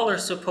 and y'all are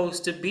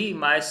supposed to be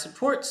my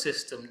support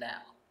system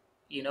now.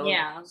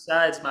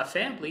 Besides my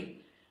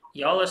family,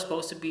 y'all are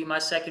supposed to be my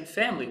second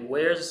family.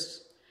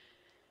 Where's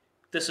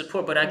the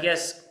support? But I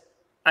guess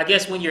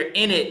when you're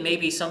in it,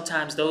 maybe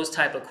sometimes those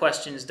type of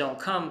questions don't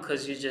come,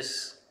 because you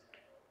just,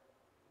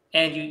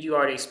 and you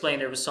already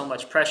explained there was so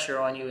much pressure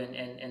on you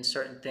and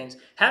certain things.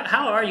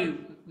 How are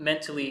you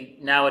mentally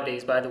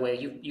nowadays? By the way,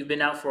 you've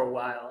been out for a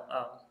while.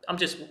 I'm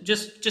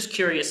just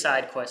curious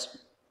side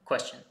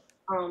question.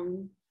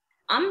 I'm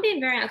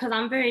being because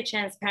I'm very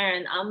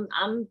transparent.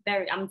 I'm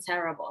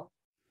terrible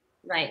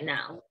right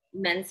now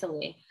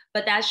mentally,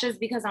 but that's just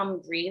because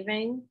I'm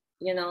grieving,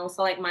 So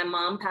like my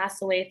mom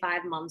passed away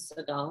 5 months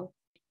ago.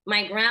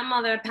 My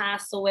grandmother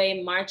passed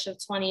away March of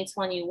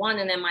 2021,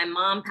 and then my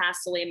mom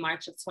passed away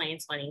March of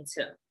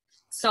 2022.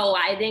 So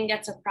I didn't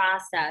get to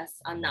process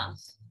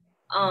enough.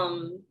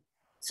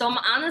 So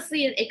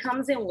honestly, it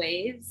comes in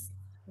waves,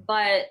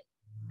 but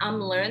I'm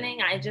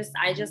learning. I just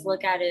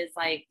look at it as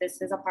like,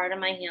 this is a part of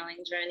my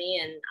healing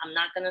journey, and I'm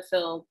not gonna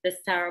feel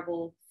this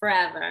terrible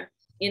forever.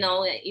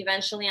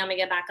 Eventually I'm gonna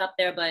get back up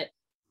there, but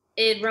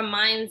it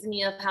reminds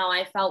me of how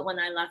I felt when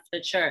I left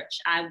the church.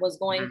 I was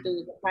going Mhm.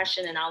 through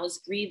depression and I was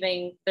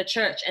grieving the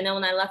church. And then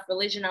when I left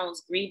religion, I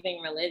was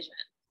grieving religion.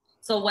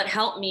 So what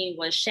helped me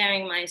was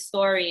sharing my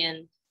story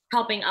and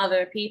helping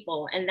other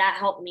people. And that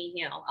helped me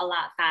heal a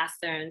lot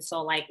faster. And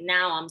so like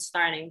now I'm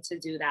starting to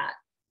do that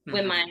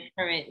with my Mhm.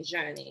 current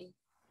journey.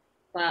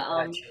 But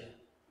Gotcha.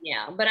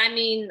 yeah, but I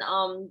mean,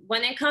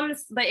 when it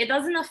comes, but it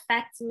doesn't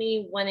affect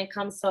me when it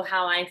comes to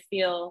how I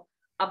feel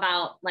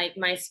about like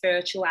my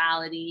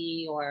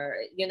spirituality, or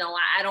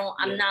I don't,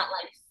 I'm Yeah. not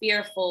like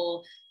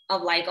fearful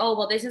of like, oh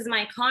well, this is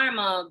my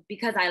karma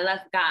because I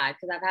left God,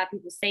 because I've had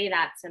people say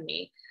that to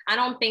me. I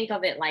don't think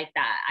of it like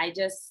that. I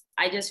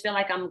just feel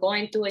like I'm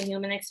going through a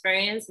human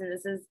experience, and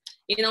this is,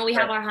 we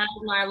have Right. our highs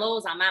and our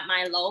lows. I'm at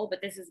my low,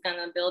 but this is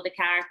gonna build a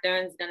character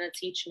and it's gonna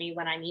teach me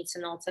what I need to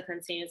know to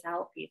continue to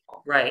help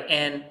people. Right.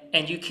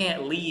 And you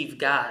can't leave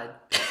God.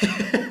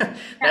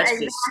 Yeah, That's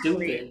just exactly.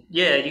 stupid.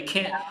 Yeah, you Like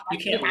be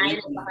can't leave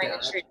hiding behind a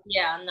God. tree.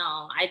 Yeah,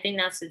 no, I think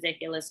that's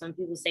ridiculous. When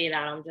people say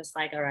that, I'm just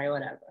like, all right,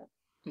 whatever.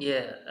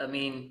 Yeah, I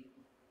mean,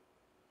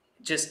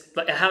 just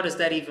but how does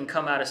that even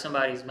come out of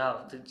somebody's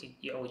mouth?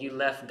 You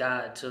left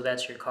God, so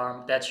that's your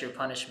karma, that's your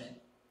punishment.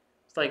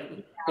 It's like,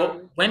 well,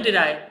 Um, when did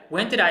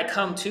I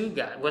come to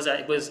God?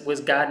 Was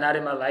God not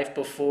in my life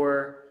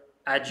before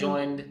I mhm,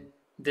 joined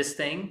this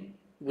thing?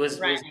 Was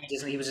right.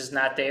 he was just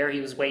not there?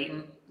 He was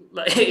waiting.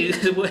 Like,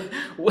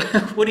 what,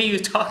 what are you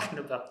talking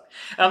about?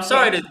 I'm Yeah.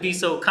 sorry to be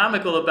so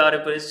comical about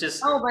it, but it's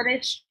just Oh, but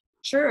it's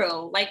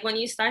true. Like when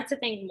you start to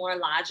think more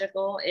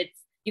logical,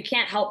 you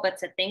can't help but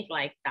to think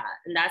like that.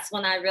 And that's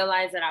when I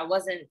realized that I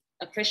wasn't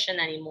a Christian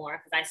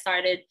anymore, because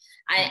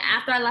I Mhm.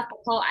 after I left the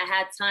cult, I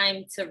had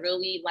time to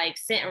really like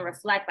sit and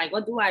reflect, like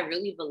what do I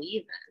really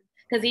believe in?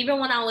 Because even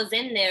when I was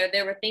in there,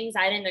 there were things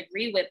I didn't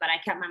agree with, but I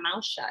kept my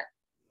mouth shut,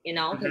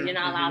 because you're Mhm,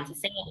 not allowed to mhm.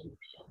 say anything.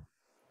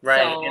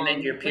 Right, So and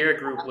then your peer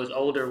group was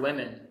older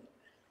white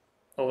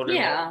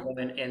yeah,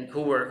 women, and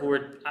who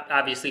were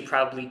obviously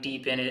probably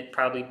deep in it,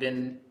 probably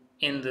been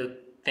in the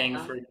thing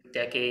yeah, for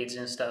decades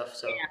and stuff.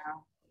 So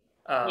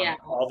yeah,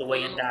 all the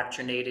way um,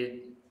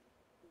 indoctrinated.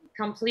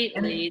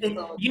 And, completely. and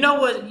So you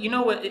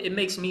know what it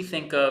makes me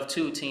think of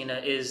too, Tina,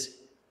 is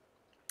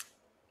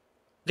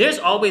there's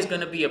always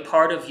going to be a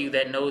part of you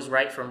that knows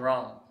right from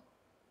wrong.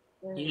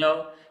 You mm,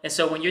 know, and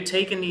so when you're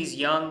taking these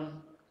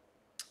young,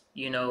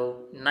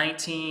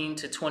 19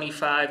 to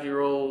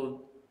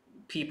 25-year-old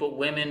people,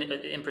 women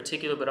in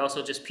particular, but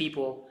also just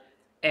people,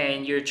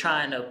 and you're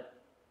trying to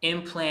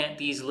implant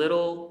these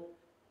little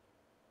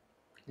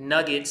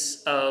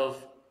nuggets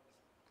of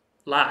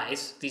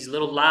lies, these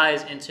little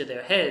lies into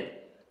their head,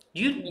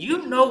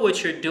 you know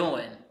what you're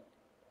doing.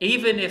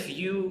 Even if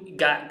you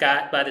got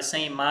by the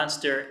same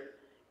monster,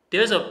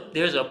 there's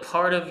a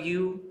part of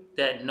you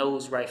that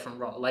knows right from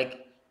wrong.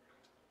 Like,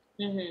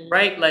 mm-hmm,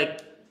 right?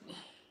 Like,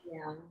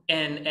 yeah,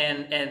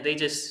 and they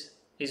just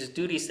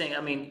do these things.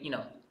 I mean,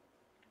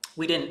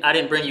 I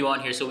didn't bring you on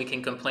here so we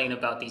can complain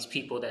about these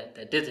people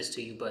that did this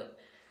to you, but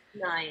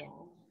no, yeah,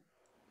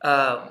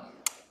 um,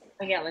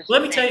 I get what you're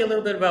let me saying. tell you a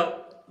little bit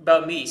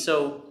about me.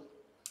 So,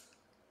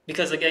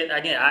 because again,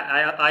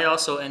 I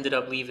also ended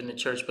up leaving the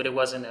church, but it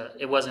wasn't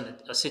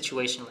a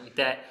situation like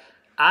that.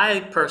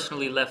 I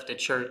personally left the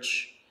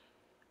church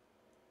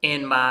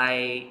in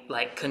my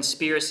like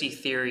conspiracy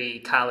theory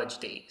college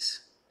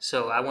days.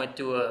 So I went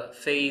through a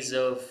phase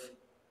of,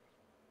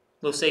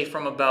 we'll say,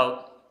 from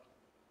about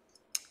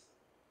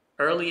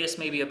earliest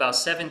maybe about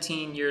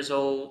 17 years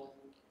old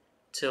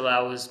till I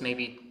was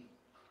maybe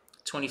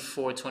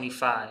 24,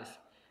 25,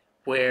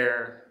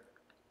 where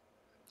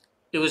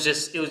it was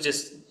just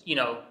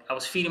I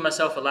was feeding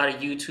myself a lot of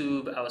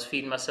YouTube. I was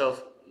feeding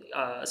myself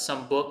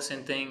some books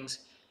and things,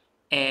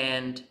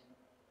 and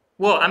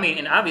well, I mean,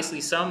 and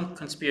obviously some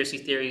conspiracy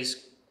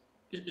theories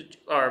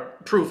are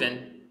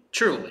proven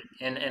true,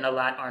 and a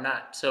lot are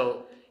not.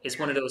 So it's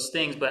one of those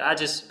things. But I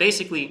just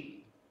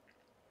basically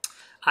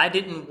I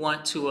didn't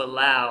want to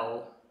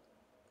allow,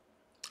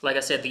 like I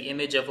said, the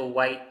image of a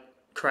white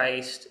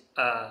Christ,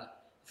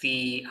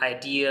 the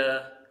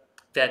idea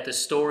that the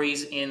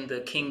stories in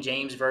the King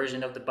James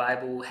version of the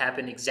Bible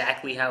happened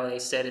exactly how they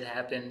said it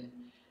happened,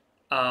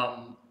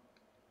 um,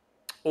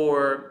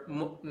 or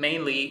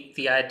mainly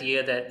the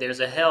idea that there's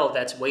a hell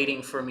that's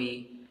waiting for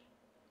me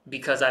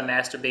because I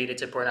masturbated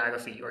to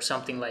pornography or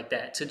something like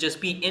that, to just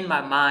be in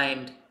my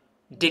mind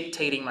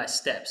dictating my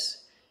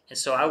steps. And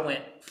so I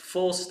went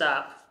full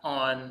stop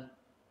on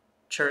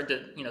church,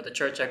 the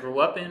church I grew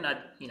up in. I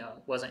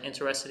wasn't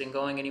interested in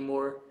going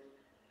anymore.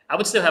 I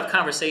would still have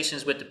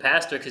conversations with the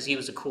pastor because he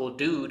was a cool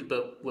dude,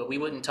 but we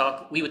wouldn't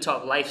talk. We would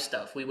talk life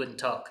stuff. We wouldn't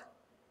talk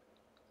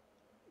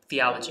Mm,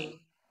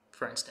 theology,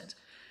 for instance.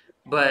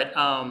 But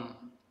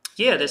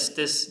yeah,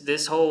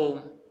 this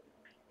whole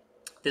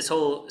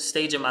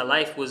stage of my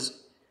life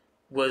was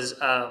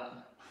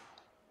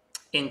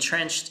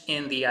entrenched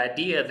in the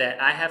idea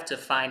that I have to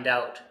find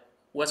out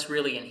what's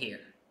really in here,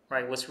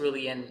 right? What's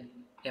really in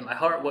my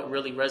heart, what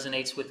really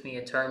resonates with me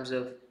in terms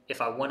of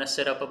if I want to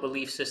set up a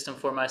belief system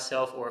for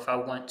myself or if I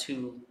want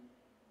to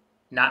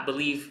not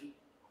believe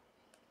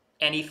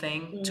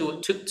anything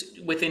Mhm.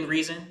 to within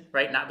reason,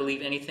 right? Not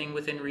believe anything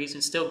within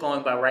reason. Still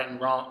going by right and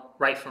wrong,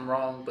 right from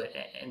wrong, but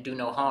and do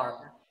no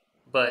harm.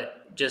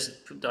 But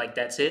just like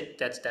that's it.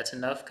 That's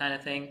enough, kind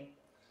of thing.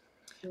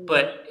 Mhm.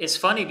 But it's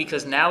funny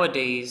because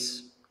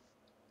nowadays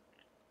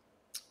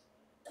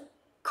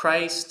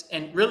Christ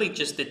and really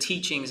just the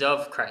teachings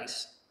of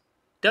Christ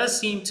does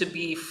seem to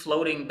be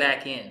floating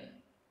back in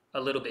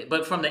a little bit,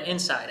 but from the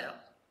inside out.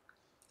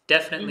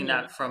 Definitely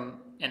not Mhm.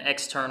 from an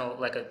external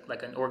like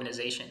an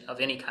organization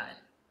of any kind.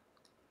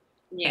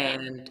 Yeah.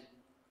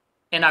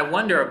 And I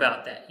wonder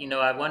about that.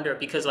 I wonder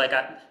because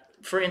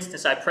for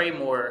instance, I pray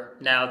more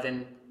now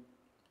than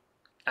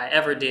I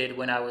ever did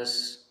when I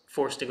was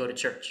forced to go to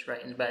church,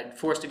 right? And by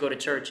forced to go to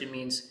church, it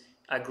means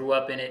I grew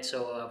up in it,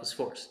 so I was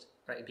forced,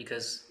 right?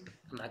 Because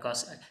I'm not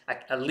gonna,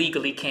 I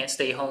legally can't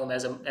stay home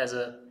as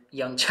a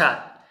young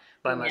child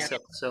by Yeah.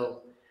 myself.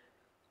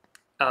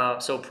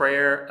 So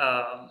prayer.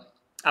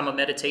 I'm a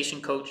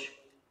meditation coach.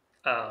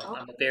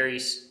 I'm a very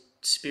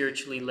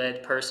spiritually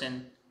led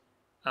person,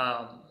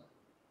 um,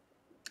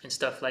 and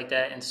stuff like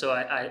that. And so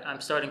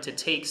I'm starting to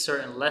take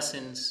certain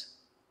lessons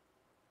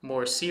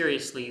more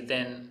seriously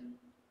than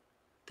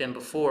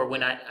before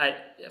when I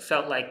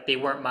felt like they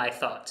weren't my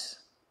thoughts.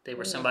 They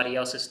were Mhm. somebody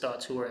else's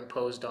thoughts who were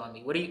imposed on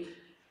me. What do you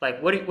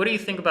what do you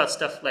think about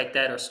stuff like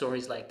that or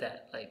stories like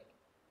that? Like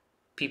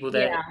people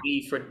that Yeah.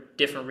 leave for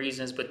different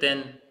reasons, but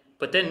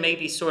then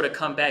maybe sort of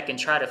come back and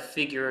try to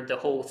figure the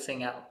whole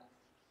thing out.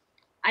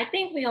 I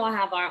think we all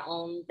have our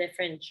own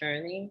different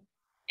journey.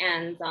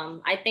 And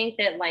I think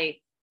that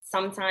like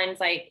sometimes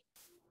like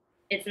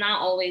it's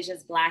not always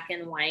just black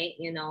and white.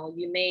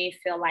 You may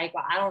feel like,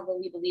 well, I don't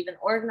really believe in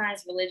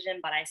organized religion,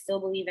 but I still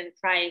believe in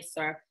Christ,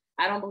 or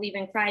I don't believe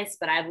in Christ,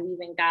 but I believe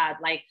in God.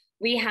 Like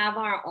we have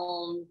our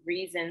own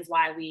reasons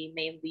why we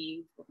may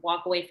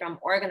walk away from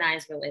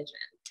organized religion.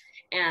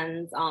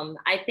 And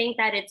I think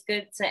that it's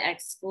good to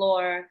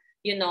explore,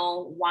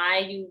 why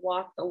you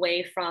walked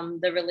away from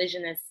the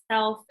religion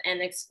itself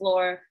and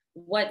explore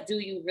what do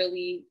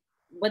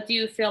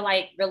you feel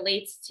like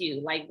relates to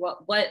you? Like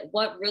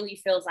what really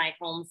feels like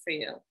home for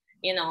you,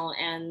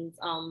 and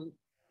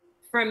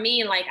for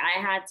me, like I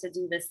had to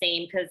do the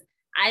same because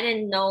I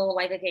didn't know,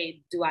 like,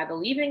 okay, do I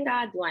believe in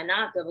God? Do I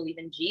not? Do I believe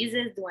in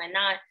Jesus? Do I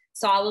not?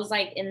 So I was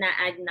like in that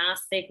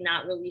agnostic,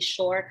 not really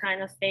sure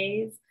kind of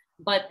phase.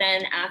 But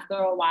then after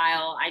a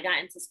while, I got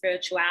into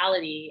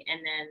spirituality, and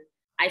then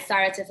I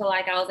started to feel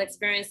like I was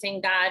experiencing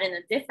God in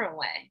a different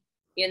way.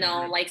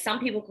 Hmm. Like some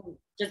people can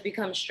just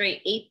become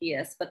straight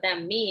atheists, but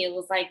then me, it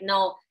was like,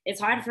 no, it's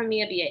hard for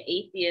me to be an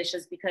atheist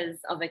just because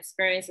of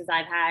experiences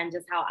I've had and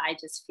just how I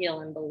just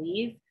feel and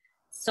believe.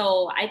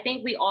 So I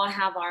think we all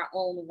have our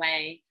own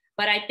way,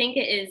 but I think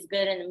it is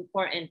good and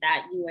important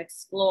that you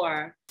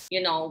explore,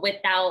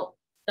 without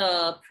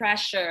the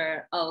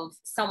pressure of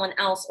someone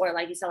else, or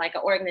like you said, like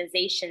an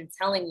organization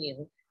telling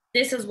you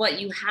this is what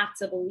you have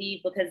to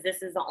believe because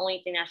this is the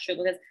only thing that's true.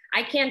 Because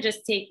I can't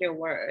just take your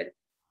word.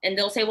 And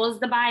they'll say, well, it's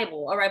the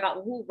Bible. All right,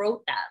 but who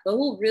wrote that? But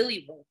who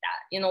really wrote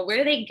that? Where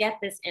do they get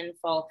this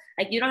info?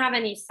 Like, you don't have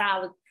any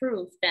solid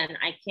proof, then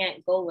I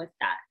can't go with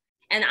that.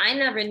 And I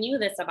never knew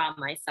this about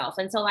myself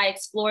until I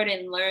explored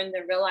and learned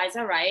and realized,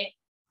 all right,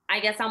 I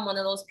guess I'm one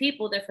of those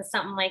people that for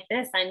something like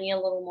this, I need a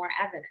little more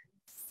evidence.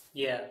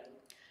 Yeah.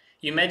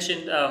 You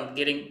mentioned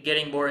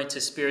getting more into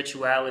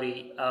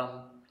spirituality.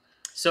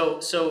 So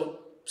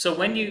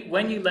when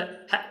you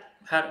let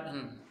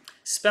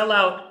spell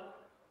out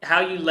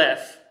how you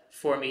left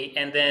for me,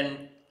 and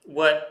then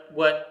what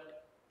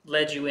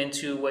led you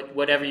into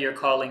whatever you're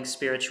calling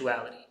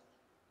spirituality.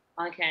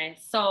 Okay.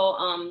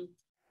 So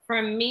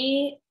for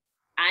me,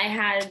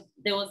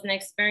 there was an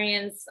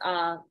experience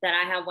that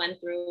I had went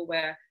through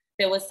where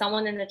there was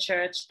someone in the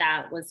church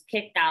that was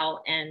kicked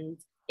out, and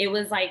it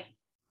was like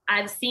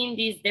I've seen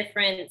these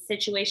different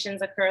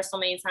situations occur so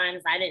many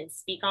times. I didn't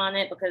speak on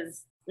it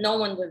because no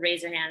one would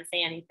raise their hand and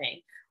say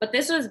anything. But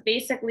this was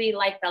basically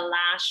like the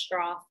last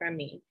straw for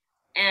me.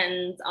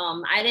 And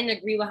I didn't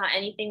agree with how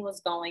anything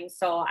was going.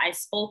 So I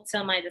spoke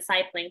to my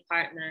discipling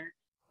partner,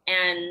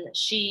 and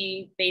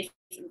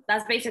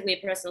that's basically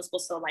a person who's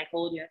supposed to like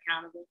hold you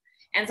accountable.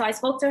 And so I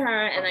spoke to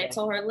her and I Okay.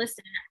 told her,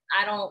 listen,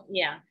 I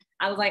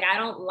was like, I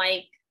don't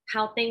like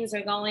how things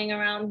are going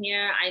around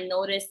here. I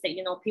noticed that,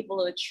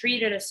 people are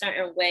treated a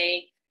certain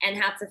way and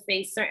have to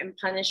face certain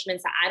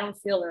punishments that I don't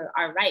feel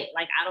are right.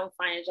 Like, I don't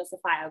find a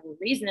justifiable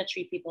reason to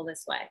treat people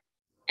this way.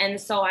 And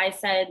so I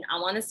said, I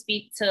want to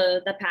speak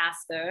to the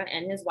pastor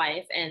and his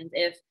wife. And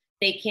if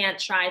they can't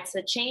try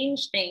to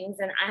change things,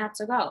 then I have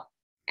to go.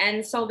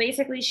 And so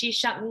basically, she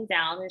shut me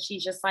down and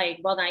she's just like,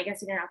 well, then I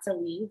guess you're going to have to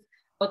leave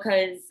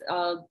because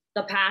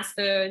the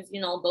pastors,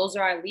 those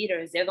are our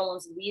leaders. They're the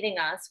ones leading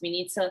us. We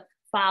need to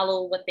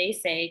follow what they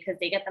say because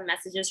they get the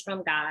messages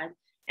from God.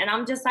 And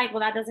I'm just like, well,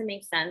 that doesn't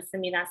make sense to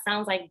me. That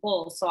sounds like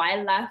bull. So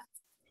I left,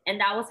 and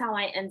that was how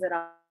I ended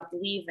up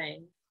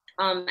leaving.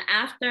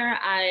 After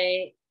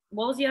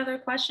what was the other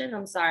question?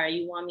 I'm sorry.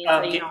 You want me to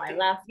tell you how I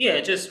left? Yeah,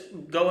 just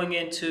going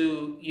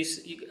into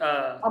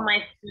Oh, my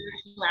yes.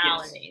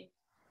 spirituality.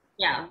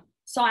 Yeah.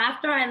 So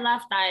after I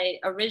left, I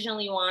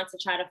originally wanted to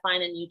try to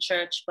find a new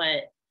church,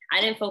 but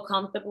I didn't feel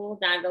comfortable.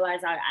 Then I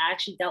realized I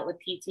actually dealt with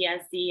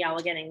PTSD. I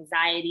would get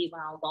anxiety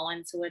when I would go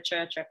into a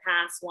church or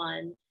pass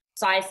one.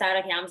 So I said,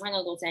 okay, I'm just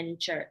gonna go to any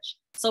church.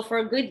 So for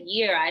a good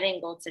year, I didn't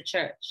go to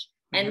church.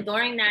 And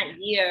during that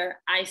year,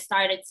 I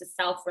started to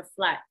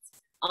self-reflect.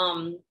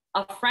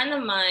 A friend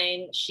of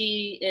mine,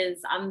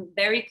 I'm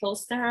very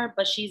close to her,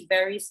 but she's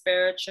very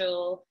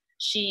spiritual.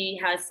 She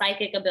has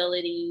psychic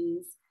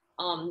abilities.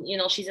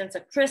 She's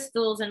into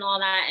crystals and all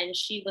that. And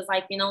she was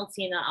like,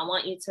 Tina, I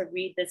want you to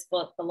read this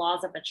book, The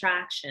Laws of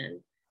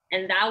Attraction.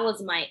 And that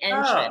was my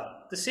interest. Oh,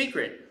 The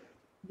Secret.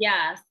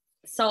 Yes.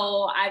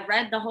 So I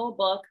read the whole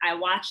book. I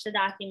watched the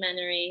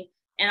documentary,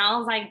 and I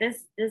was like,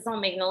 this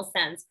don't make no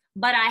sense.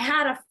 But I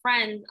had a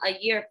friend a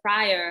year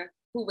prior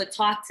who would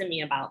talk to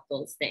me about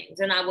those things,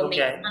 and I would make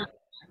Okay. fun of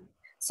them.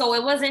 So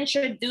it was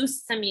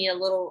introduced to me a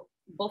little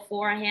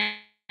beforehand.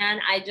 And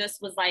I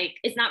just was like,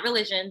 it's not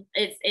religion,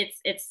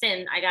 it's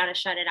sin. I gotta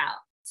shut it out.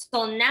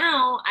 So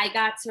now I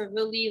got to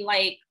really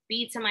like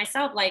be to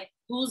myself, like,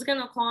 who's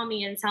gonna call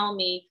me and tell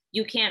me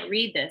you can't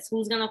read this?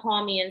 Who's gonna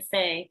call me and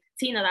say,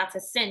 Tina, that's a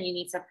sin, you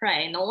need to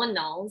pray? No one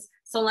knows.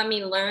 So let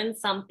me learn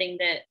something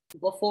that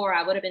before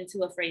I would have been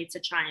too afraid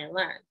to try and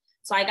learn.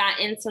 So I got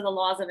into the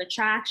laws of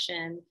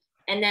attraction.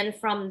 And then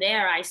from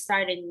there, I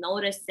started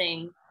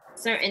noticing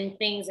certain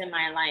things in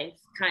my life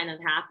kind of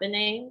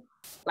happening,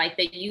 like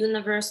the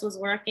universe was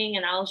working.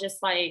 And I was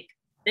just like,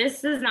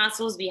 this is not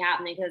supposed to be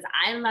happening, because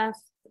I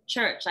left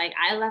church, like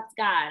I left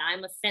God,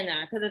 I'm a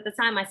sinner. Because at the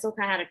time I still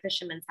kind of had a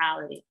Christian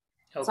mentality.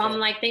 Okay. So I'm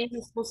like, things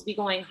are supposed to be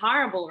going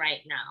horrible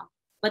right now.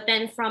 But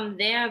then from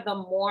there, the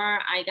more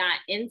I got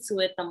into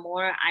it, the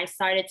more I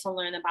started to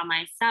learn about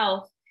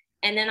myself.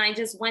 And then I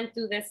just went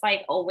through this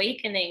like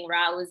awakening where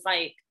I was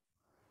like,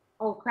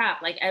 oh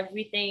crap, like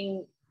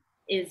everything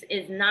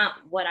is not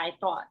what I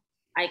thought.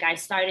 Like I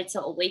started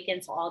to awaken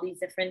to all these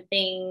different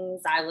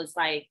things. I was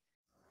like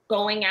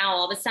going out.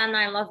 All of a sudden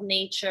I love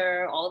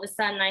nature. All of a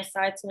sudden I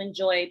started to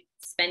enjoy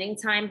spending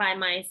time by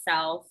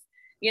myself.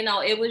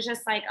 It was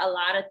just like a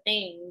lot of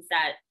things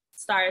that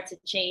started to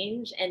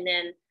change. And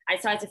then I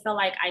started to feel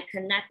like I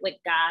connect with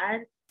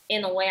God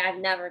in a way I've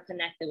never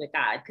connected with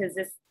God, because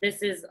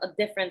this is a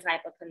different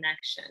type of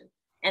connection.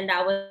 And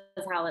that was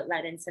how it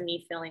led into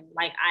me feeling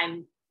like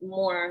I'm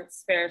more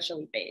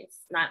spiritually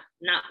based, not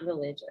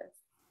religious.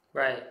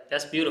 Right.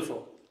 That's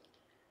beautiful.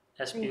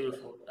 That's Thank you.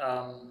 beautiful.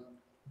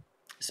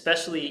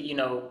 Especially,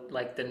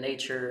 like the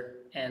nature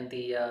and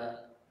the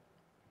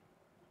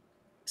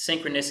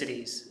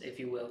synchronicities, if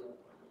you will.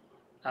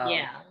 Um,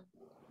 Yeah.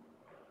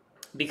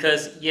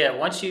 because, yeah,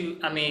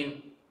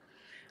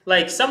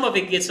 like some of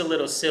it gets a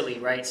little silly,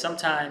 right?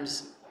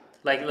 Sometimes,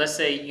 like, let's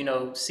say,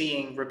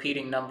 seeing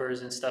repeating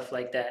numbers and stuff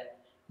like that,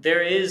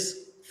 there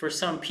is, for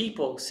some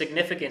people,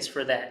 significance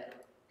for that.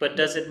 But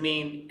does it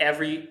mean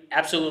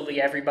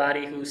absolutely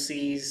everybody who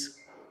sees,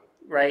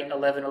 right,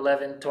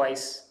 1111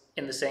 twice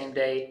in the same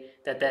day,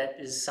 that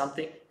is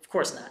something? Of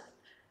course not,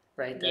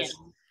 right? Yeah.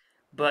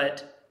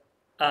 But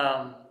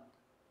um,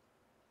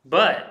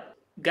 but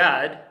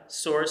God,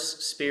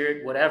 source,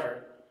 spirit,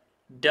 whatever,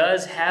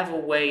 does have a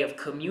way of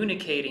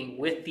communicating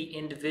with the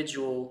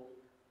individual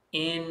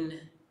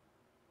in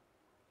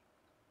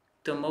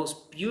the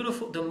most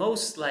beautiful, the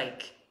most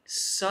like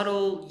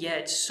subtle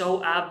yet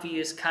so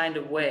obvious kind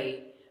of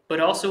way, but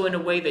also in a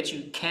way that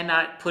you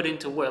cannot put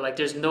into word. Like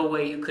there's no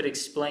way you could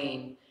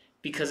explain,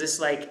 because it's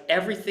like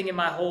everything in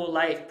my whole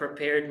life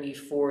prepared me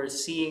for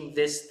seeing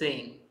this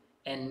thing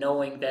and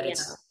knowing that Yeah.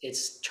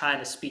 it's trying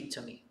to speak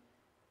to me.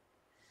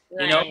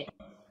 You know? Right.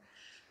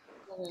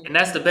 And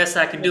that's the best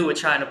I can do with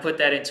trying to put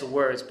that into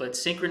words. But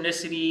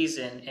synchronicities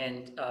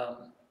and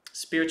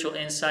spiritual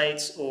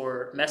insights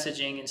or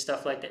messaging and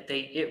stuff like that,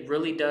 it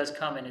really does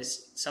come. And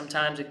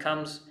sometimes it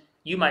comes.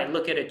 You might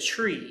look at a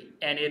tree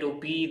and it'll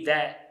be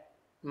that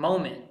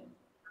moment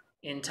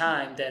in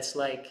time that's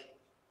like,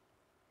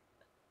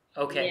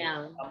 okay,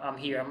 Yeah. I'm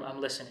here.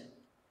 I'm listening.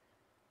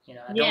 I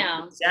don't know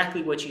Yeah.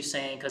 exactly what you're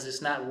saying because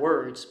it's not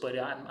words, but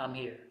I'm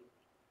here.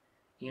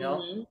 You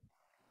know, Hmm.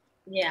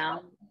 Yeah.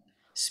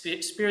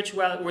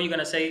 spirituality. Were you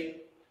gonna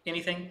say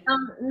anything?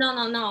 No,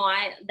 no, no.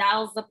 That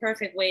was the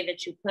perfect way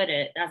that you put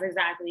it. That's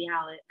exactly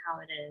how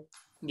it is.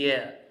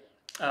 Yeah.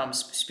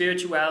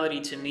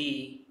 Spirituality to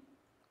me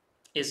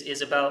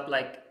is about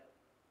like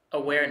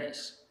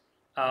awareness.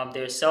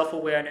 There's self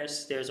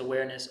awareness, there's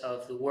awareness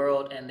of the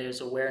world, and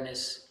there's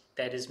awareness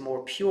that is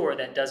more pure,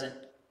 that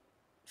doesn't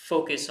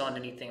focus on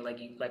anything,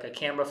 like a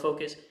camera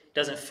focus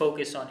doesn't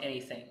focus on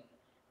anything,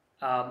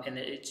 and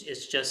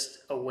it's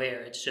just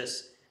aware. It's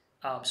just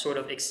sort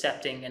of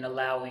accepting and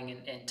allowing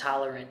and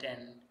tolerant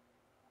and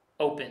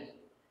open,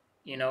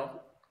 you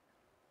know.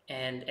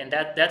 And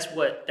that's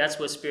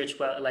what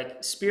spiritual,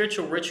 like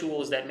spiritual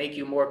rituals that make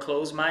you more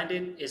closed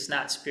minded is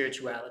not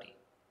spirituality.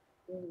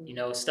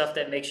 Mhm. Stuff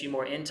that makes you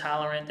more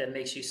intolerant, that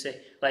makes you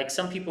say, like,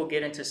 some people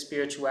get into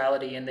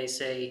spirituality and they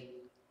say,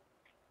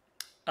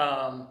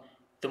 um,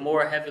 the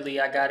more heavily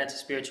I got into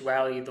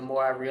spirituality, the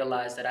more I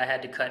realized that I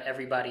had to cut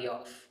everybody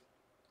off.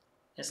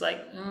 It's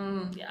like,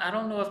 I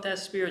don't know if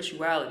that's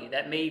spirituality.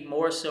 That may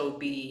more so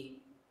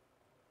be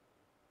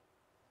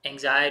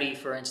anxiety,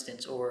 for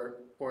instance, or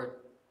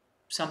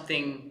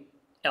something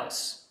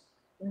else.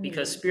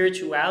 Because Mhm.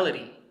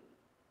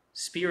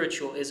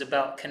 spiritual is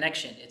about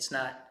connection. It's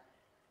not,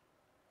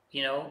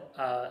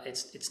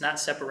 it's not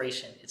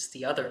separation. It's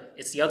the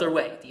other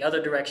way, the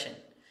other direction.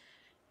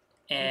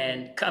 Mhm.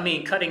 And I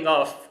mean, cutting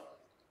off,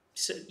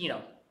 you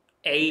know,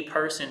 a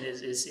person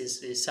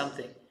is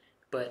something,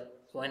 but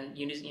when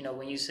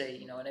when you say,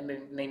 and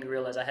it made me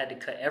realize I had to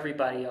cut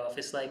everybody off.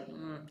 It's like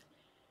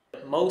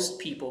most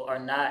people are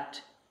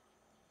not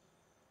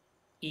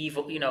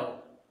evil,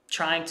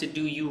 trying to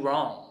do you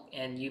wrong,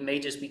 and you may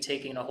just be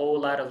taking a whole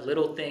lot of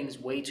little things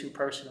way too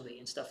personally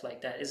and stuff like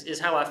that. Is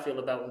how I feel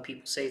about when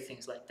people say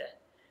things like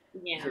that,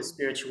 Yeah. because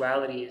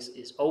spirituality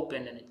is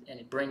open, and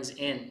it brings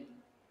in,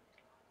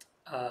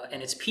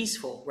 and it's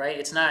peaceful, right?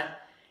 It's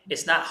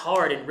not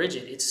hard and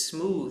rigid. It's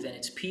smooth and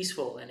it's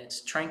peaceful and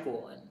it's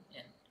tranquil and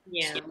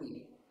Yeah.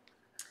 serene.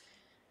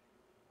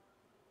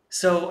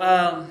 So,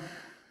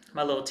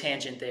 my little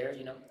tangent there,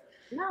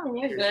 No,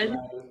 you're good.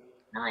 spirituality.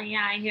 No,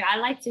 yeah, I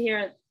like to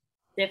hear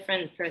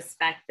different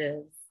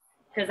perspectives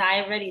because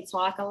I already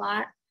talk a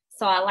lot.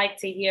 So I like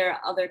to hear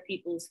other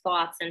people's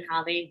thoughts and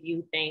how they view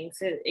things.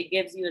 It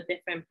gives you a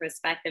different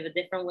perspective, a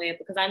different way,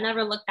 because I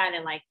never looked at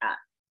it like that.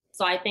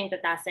 So I think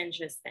that that's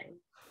interesting.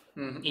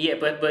 Yeah,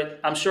 but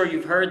I'm sure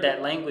you've heard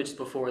that language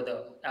before,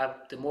 though.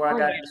 The more I Oh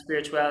got yeah, into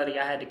spirituality,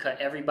 I had to cut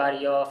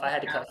everybody off. I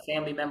had to yeah. cut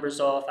family members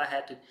off.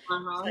 It's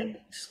Uh-huh.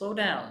 like, slow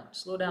down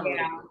a little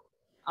Yeah. bit.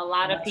 A I'm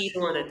lot of not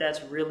sure that people.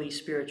 that's really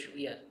spiritual.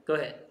 Yeah, go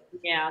ahead.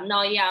 Yeah,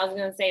 no, yeah, I was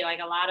gonna say like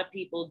a lot of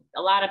people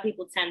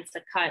tend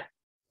to cut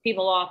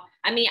people off.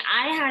 I mean,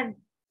 I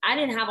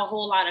didn't have a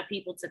whole lot of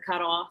people to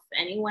cut off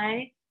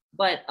anyway,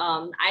 but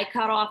I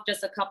cut off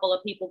just a couple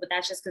of people, but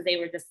that's just because they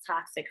were just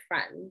toxic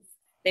friends.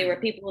 They were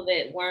Mhm. people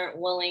that weren't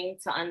willing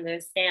to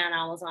understand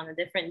I was on a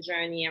different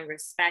journey and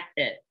respect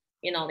it.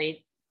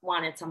 They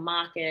wanted to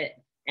mock it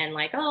and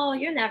like, oh,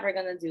 you're never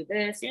gonna do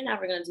this, you're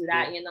never gonna do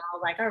Yeah, that.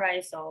 Like, all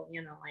right, so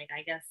like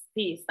I guess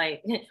peace.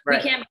 Like we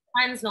right. can't be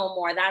friends no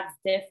more. That's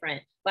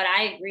different. But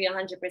I agree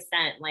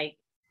 100%. Like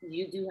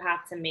you do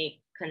have to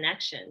make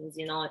connections.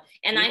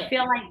 And I Yeah,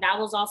 feel like that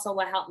was also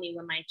what helped me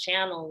with my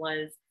channel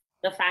was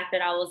the fact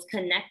that I was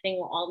connecting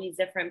with all these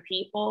different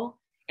people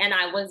and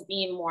I was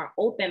being more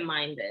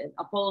open-minded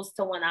opposed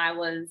to when I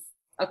was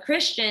a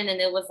Christian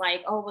and it was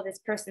like, oh, well, this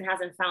person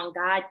hasn't found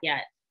God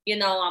yet.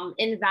 I'm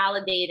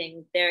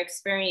invalidating their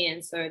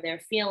experience or their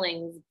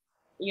feelings,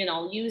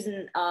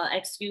 using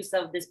excuse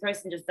of this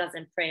person just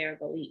doesn't pray or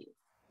believe.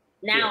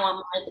 yeah, Now I'm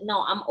like,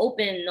 no, I'm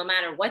open no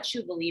matter what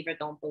you believe or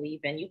don't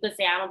believe in. You could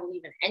say I don't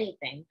believe in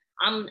anything.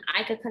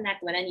 I could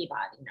connect with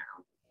anybody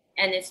now.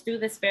 And it's through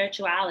the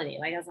spirituality.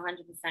 Like that's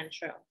 100%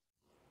 true.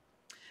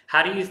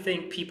 How do you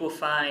think people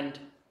find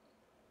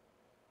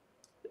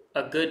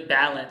a good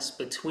balance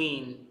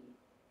between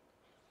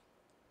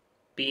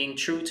being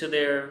true to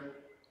their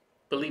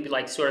belief,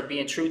 like sort of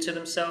being true to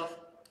themselves,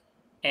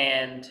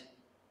 and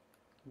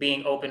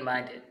being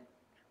open-minded?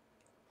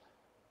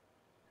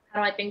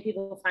 How do I think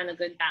people find a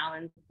good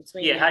balance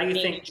Yeah, between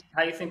being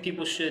how do you think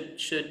people should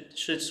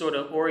sort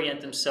of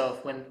orient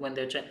themselves when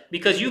they're trying,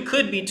 because you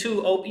could be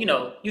too open,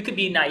 you could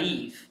be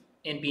naive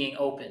in being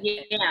open.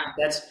 And yeah,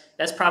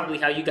 that's probably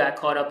how you got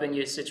caught up in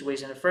your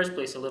situation in the first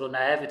place, a little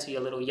naivety, a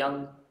little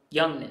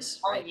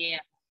youngness, oh right? yeah,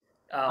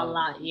 a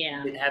lot, You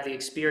yeah. didn't have the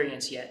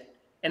experience yet.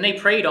 And they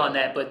preyed on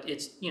that, but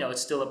it's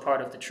still a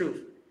part of the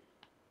truth.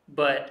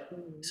 But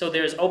Mhm. so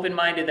there's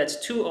open-minded that's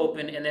too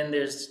open, and then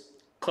there's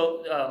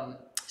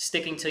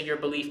sticking to your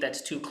belief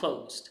that's too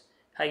closed.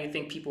 How do you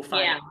think people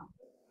find Yeah. it?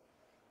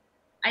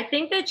 I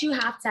think that you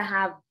have to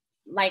have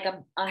like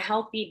a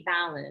healthy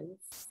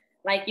balance.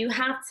 Like you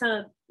have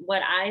to,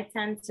 what I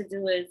tend to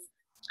do is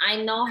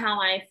I know how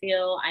I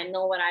feel, I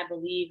know what I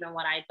believe and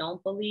what I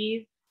don't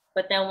believe.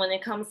 But then when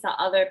it comes to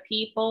other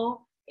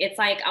people, it's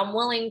like I'm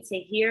willing to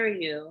hear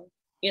you.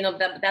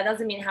 That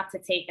doesn't mean I have to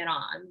take it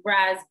on.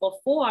 Whereas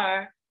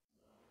before,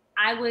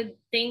 I would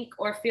think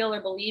or feel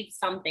or believe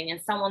something,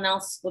 and someone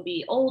else would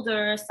be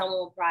older, someone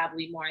will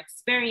probably be more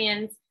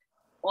experienced.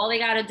 All they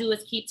got to do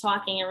is keep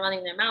talking and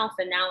running their mouth,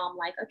 and now I'm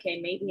like,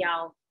 okay, maybe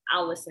I'll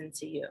listen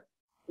to you.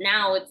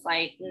 Now it's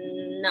like,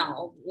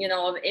 no,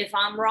 if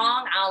I'm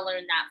wrong, I'll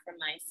learn that for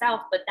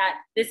myself. But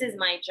this is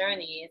my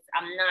journey.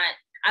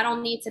 I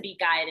don't need to be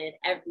guided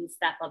every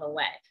step of the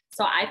way.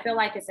 So I feel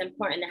like it's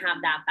important to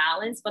have that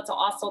balance, but to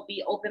also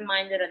be open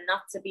minded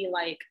enough to be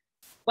like,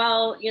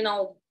 well,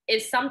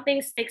 if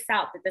something sticks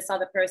out that this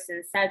other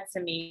person said to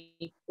me,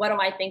 what do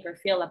I think or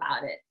feel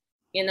about it?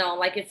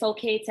 Like it's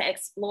okay to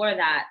explore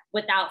that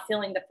without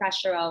feeling the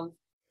pressure of,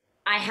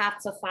 I have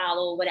to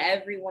follow what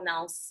everyone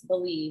else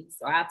believes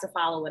or I have to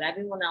follow what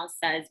everyone else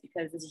says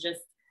because it's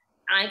just,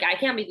 I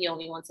can't be the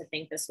only one to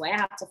think this way. I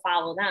have to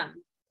follow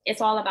them.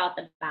 It's all about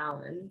the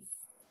balance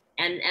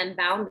and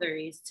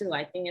boundaries too.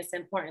 I think it's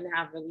important to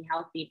have really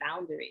healthy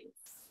boundaries.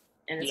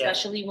 And Yeah,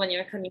 especially when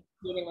you're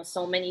communicating with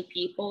so many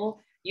people,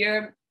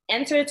 you're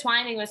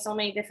intertwining with so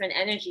many different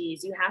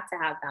energies, you have to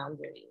have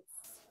boundaries.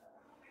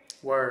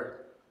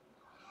 Word.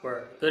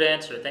 Word. Good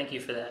answer. Thank you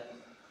for that.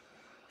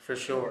 For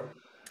sure.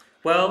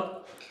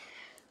 Well,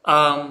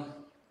 um,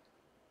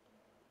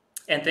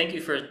 and thank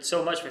you for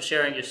so much for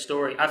sharing your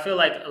story. I feel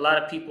like a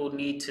lot of people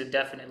need to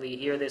definitely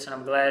hear this, and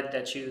I'm glad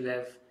that you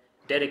have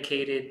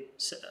dedicated,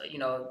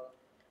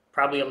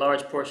 probably a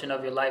large portion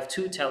of your life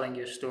to telling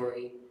your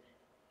story.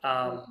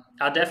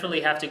 I'll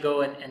definitely have to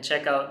go and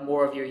check out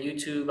more of your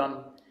YouTube.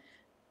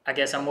 I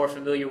guess I'm more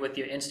familiar with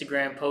your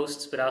Instagram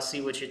posts, but I'll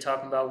see what you're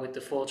talking about with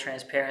the full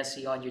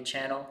transparency on your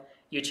channel.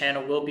 Your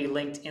channel will be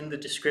linked in the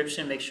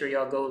description. Make sure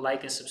y'all go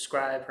like and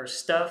subscribe her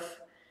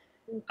stuff.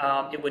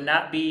 It would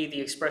not be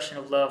the Expression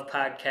of Love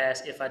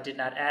podcast if I did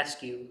not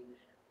ask you,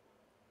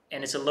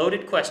 and it's a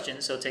loaded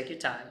question, so take your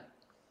time.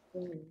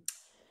 Mm-hmm.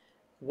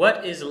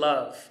 What is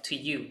love to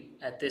you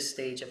at this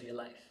stage of your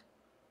life?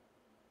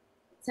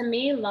 To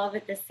me, love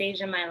at this stage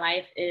in my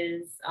life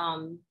is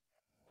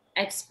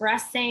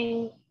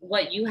expressing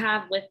what you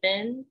have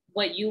within,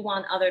 what you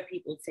want other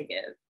people to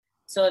give.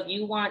 So if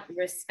you want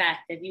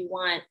respect, if you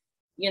want,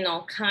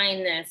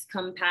 kindness,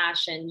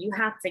 compassion, you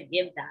have to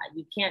give that.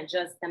 You can't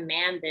just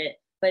demand it,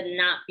 but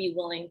not be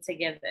willing to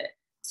give it.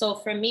 So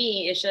for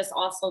me, it's just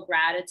also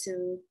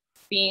gratitude,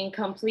 being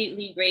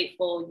completely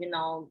grateful.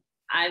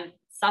 I've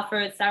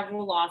suffered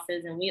several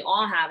losses, and we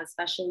all have,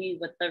 especially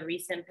with the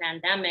recent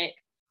pandemic.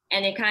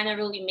 And it kind of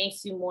really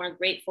makes you more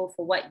grateful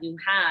for what you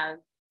have,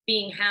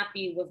 being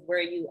happy with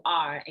where you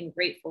are and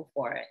grateful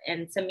for it.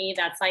 And to me,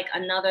 that's like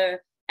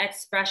another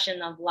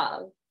expression of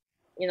love,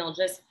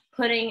 just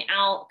putting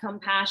out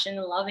compassion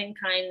and loving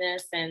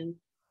kindness and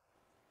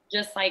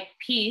just like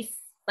peace.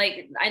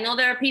 Like, I know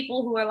there are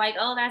people who are like,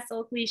 oh, that's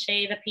so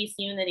cliche, the peace,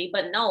 unity,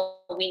 but no,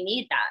 we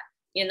need that.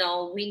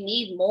 We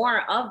need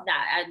more of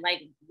that. And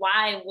like,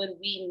 why would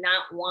we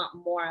not want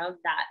more of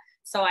that?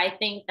 So I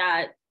think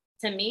that,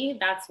 to me,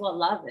 that's what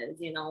love is.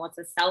 It's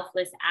a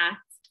selfless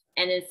act,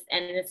 and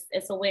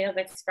it's a way of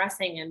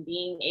expressing and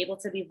being able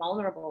to be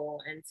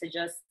vulnerable and to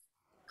just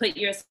put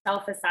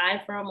yourself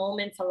aside for a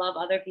moment to love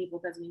other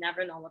people, because we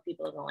never know what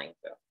people are going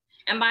through.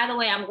 And by the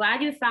way, I'm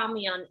glad you found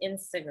me on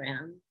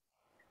Instagram,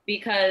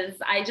 because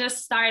I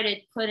just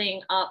started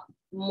putting up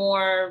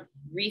more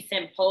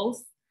recent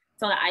posts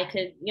so that I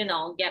could,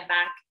 get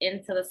back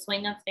into the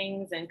swing of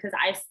things. And because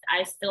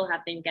I still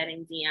have been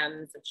getting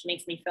DMs, which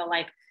makes me feel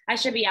like I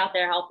should be out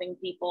there helping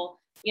people,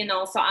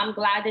 so I'm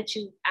glad that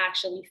you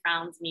actually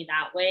found me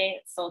that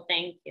way. So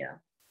thank you.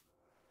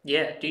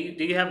 Yeah. Do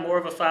you have more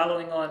of a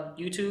following on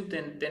YouTube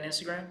than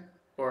Instagram,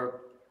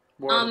 or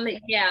more?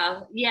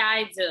 Yeah,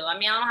 I do. I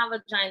mean, I don't have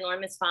a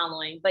ginormous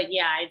following, but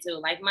yeah, I do.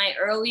 Like my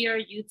earlier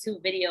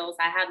YouTube videos,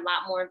 I had a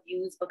lot more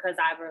views because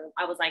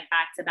I was like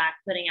back to back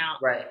putting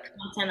out Right.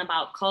 content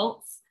about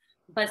cults,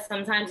 but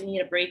sometimes you need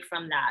a break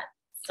from that.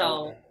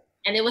 So, Okay.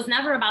 and it was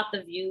never about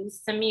the views.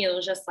 To me, it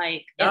was just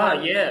like, if Oh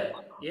I'm yeah,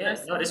 a yeah. No,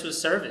 person, this was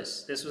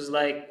service. This was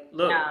like,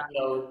 look, yeah,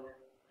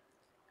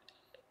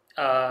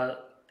 uh,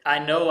 I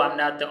know I'm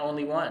not the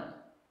only one,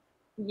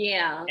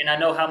 yeah, and I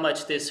know how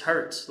much this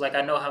hurts. Like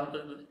I know how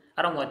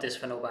I don't want this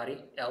for nobody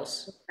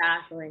else.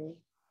 exactly.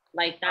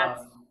 Like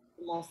that's Um,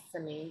 most to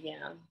me,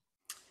 yeah.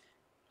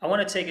 I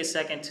want to take a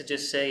second to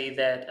just say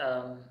that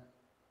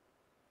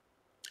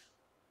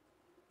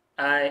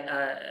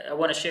I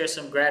want to share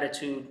some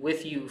gratitude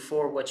with you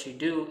for what you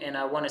do, and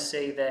I want to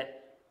say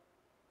that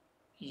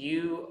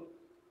you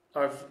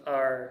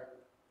are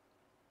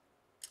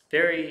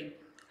very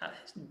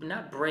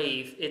not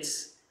brave.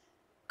 It's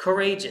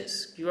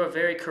courageous. You are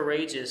very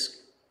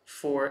courageous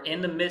for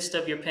in the midst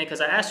of your pain. Because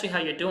I asked you how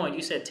you're doing,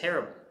 you said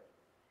terrible.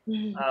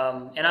 And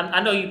I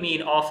know you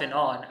mean off and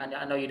on.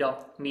 I know you don't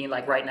mean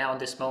like right now in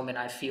this moment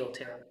I feel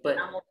terrible,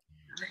 I'm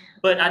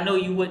but I know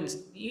you wouldn't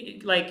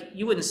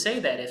say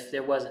that if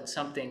there wasn't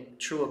something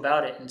true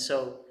about it. And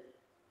so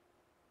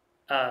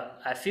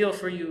I feel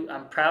for you.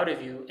 I'm proud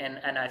of you,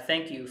 and I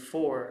thank you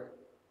for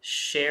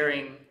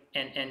sharing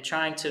and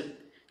trying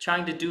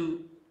to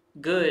do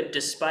good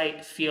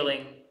despite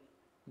feeling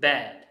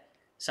bad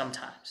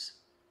sometimes,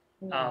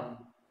 okay. um,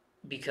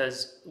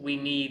 because we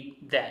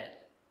need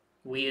that.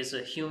 We as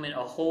a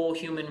whole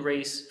human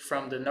race,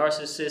 from the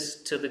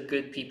narcissists to the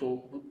good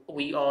people,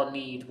 we all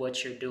need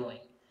what you're doing,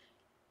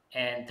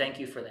 and thank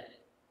you for that.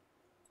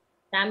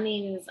 That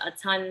means a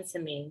ton to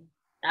me.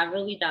 That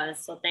really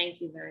does. So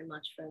thank you very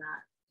much for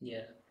that.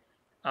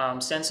 Yeah.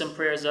 Send some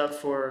prayers up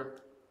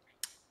for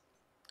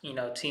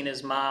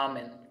Tina's mom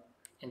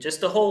and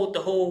just the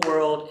whole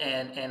world,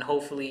 and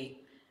hopefully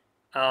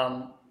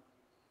um,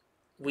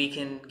 we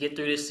can get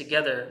through this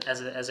together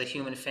as a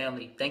human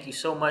family. Thank you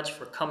so much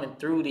for coming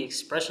through the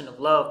Expression of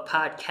Love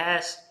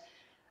podcast.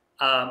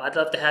 I'd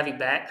love to have you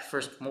back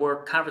for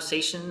more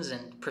conversations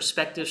and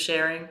perspective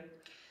sharing.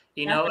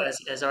 Definitely.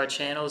 As our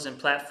channels and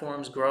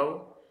platforms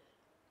grow,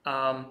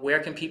 where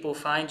can people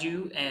find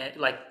you, and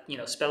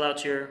spell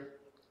out your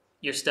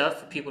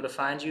stuff for people to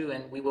find you,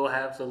 and we will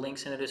have the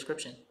links in the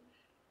description.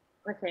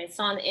 Okay,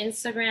 so on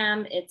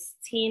Instagram, it's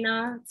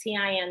Tina,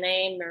 Tina,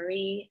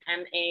 Marie,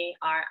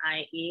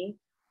 Marie,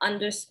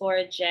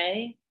 underscore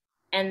J.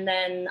 And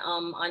then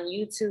on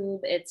YouTube,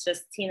 it's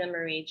just Tina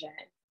Marie J.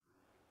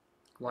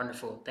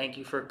 Wonderful. Thank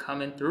you for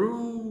coming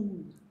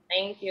through.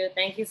 Thank you.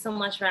 Thank you so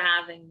much for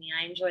having me.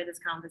 I enjoyed this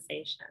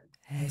conversation.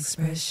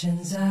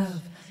 Expressions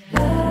of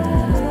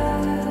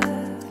love.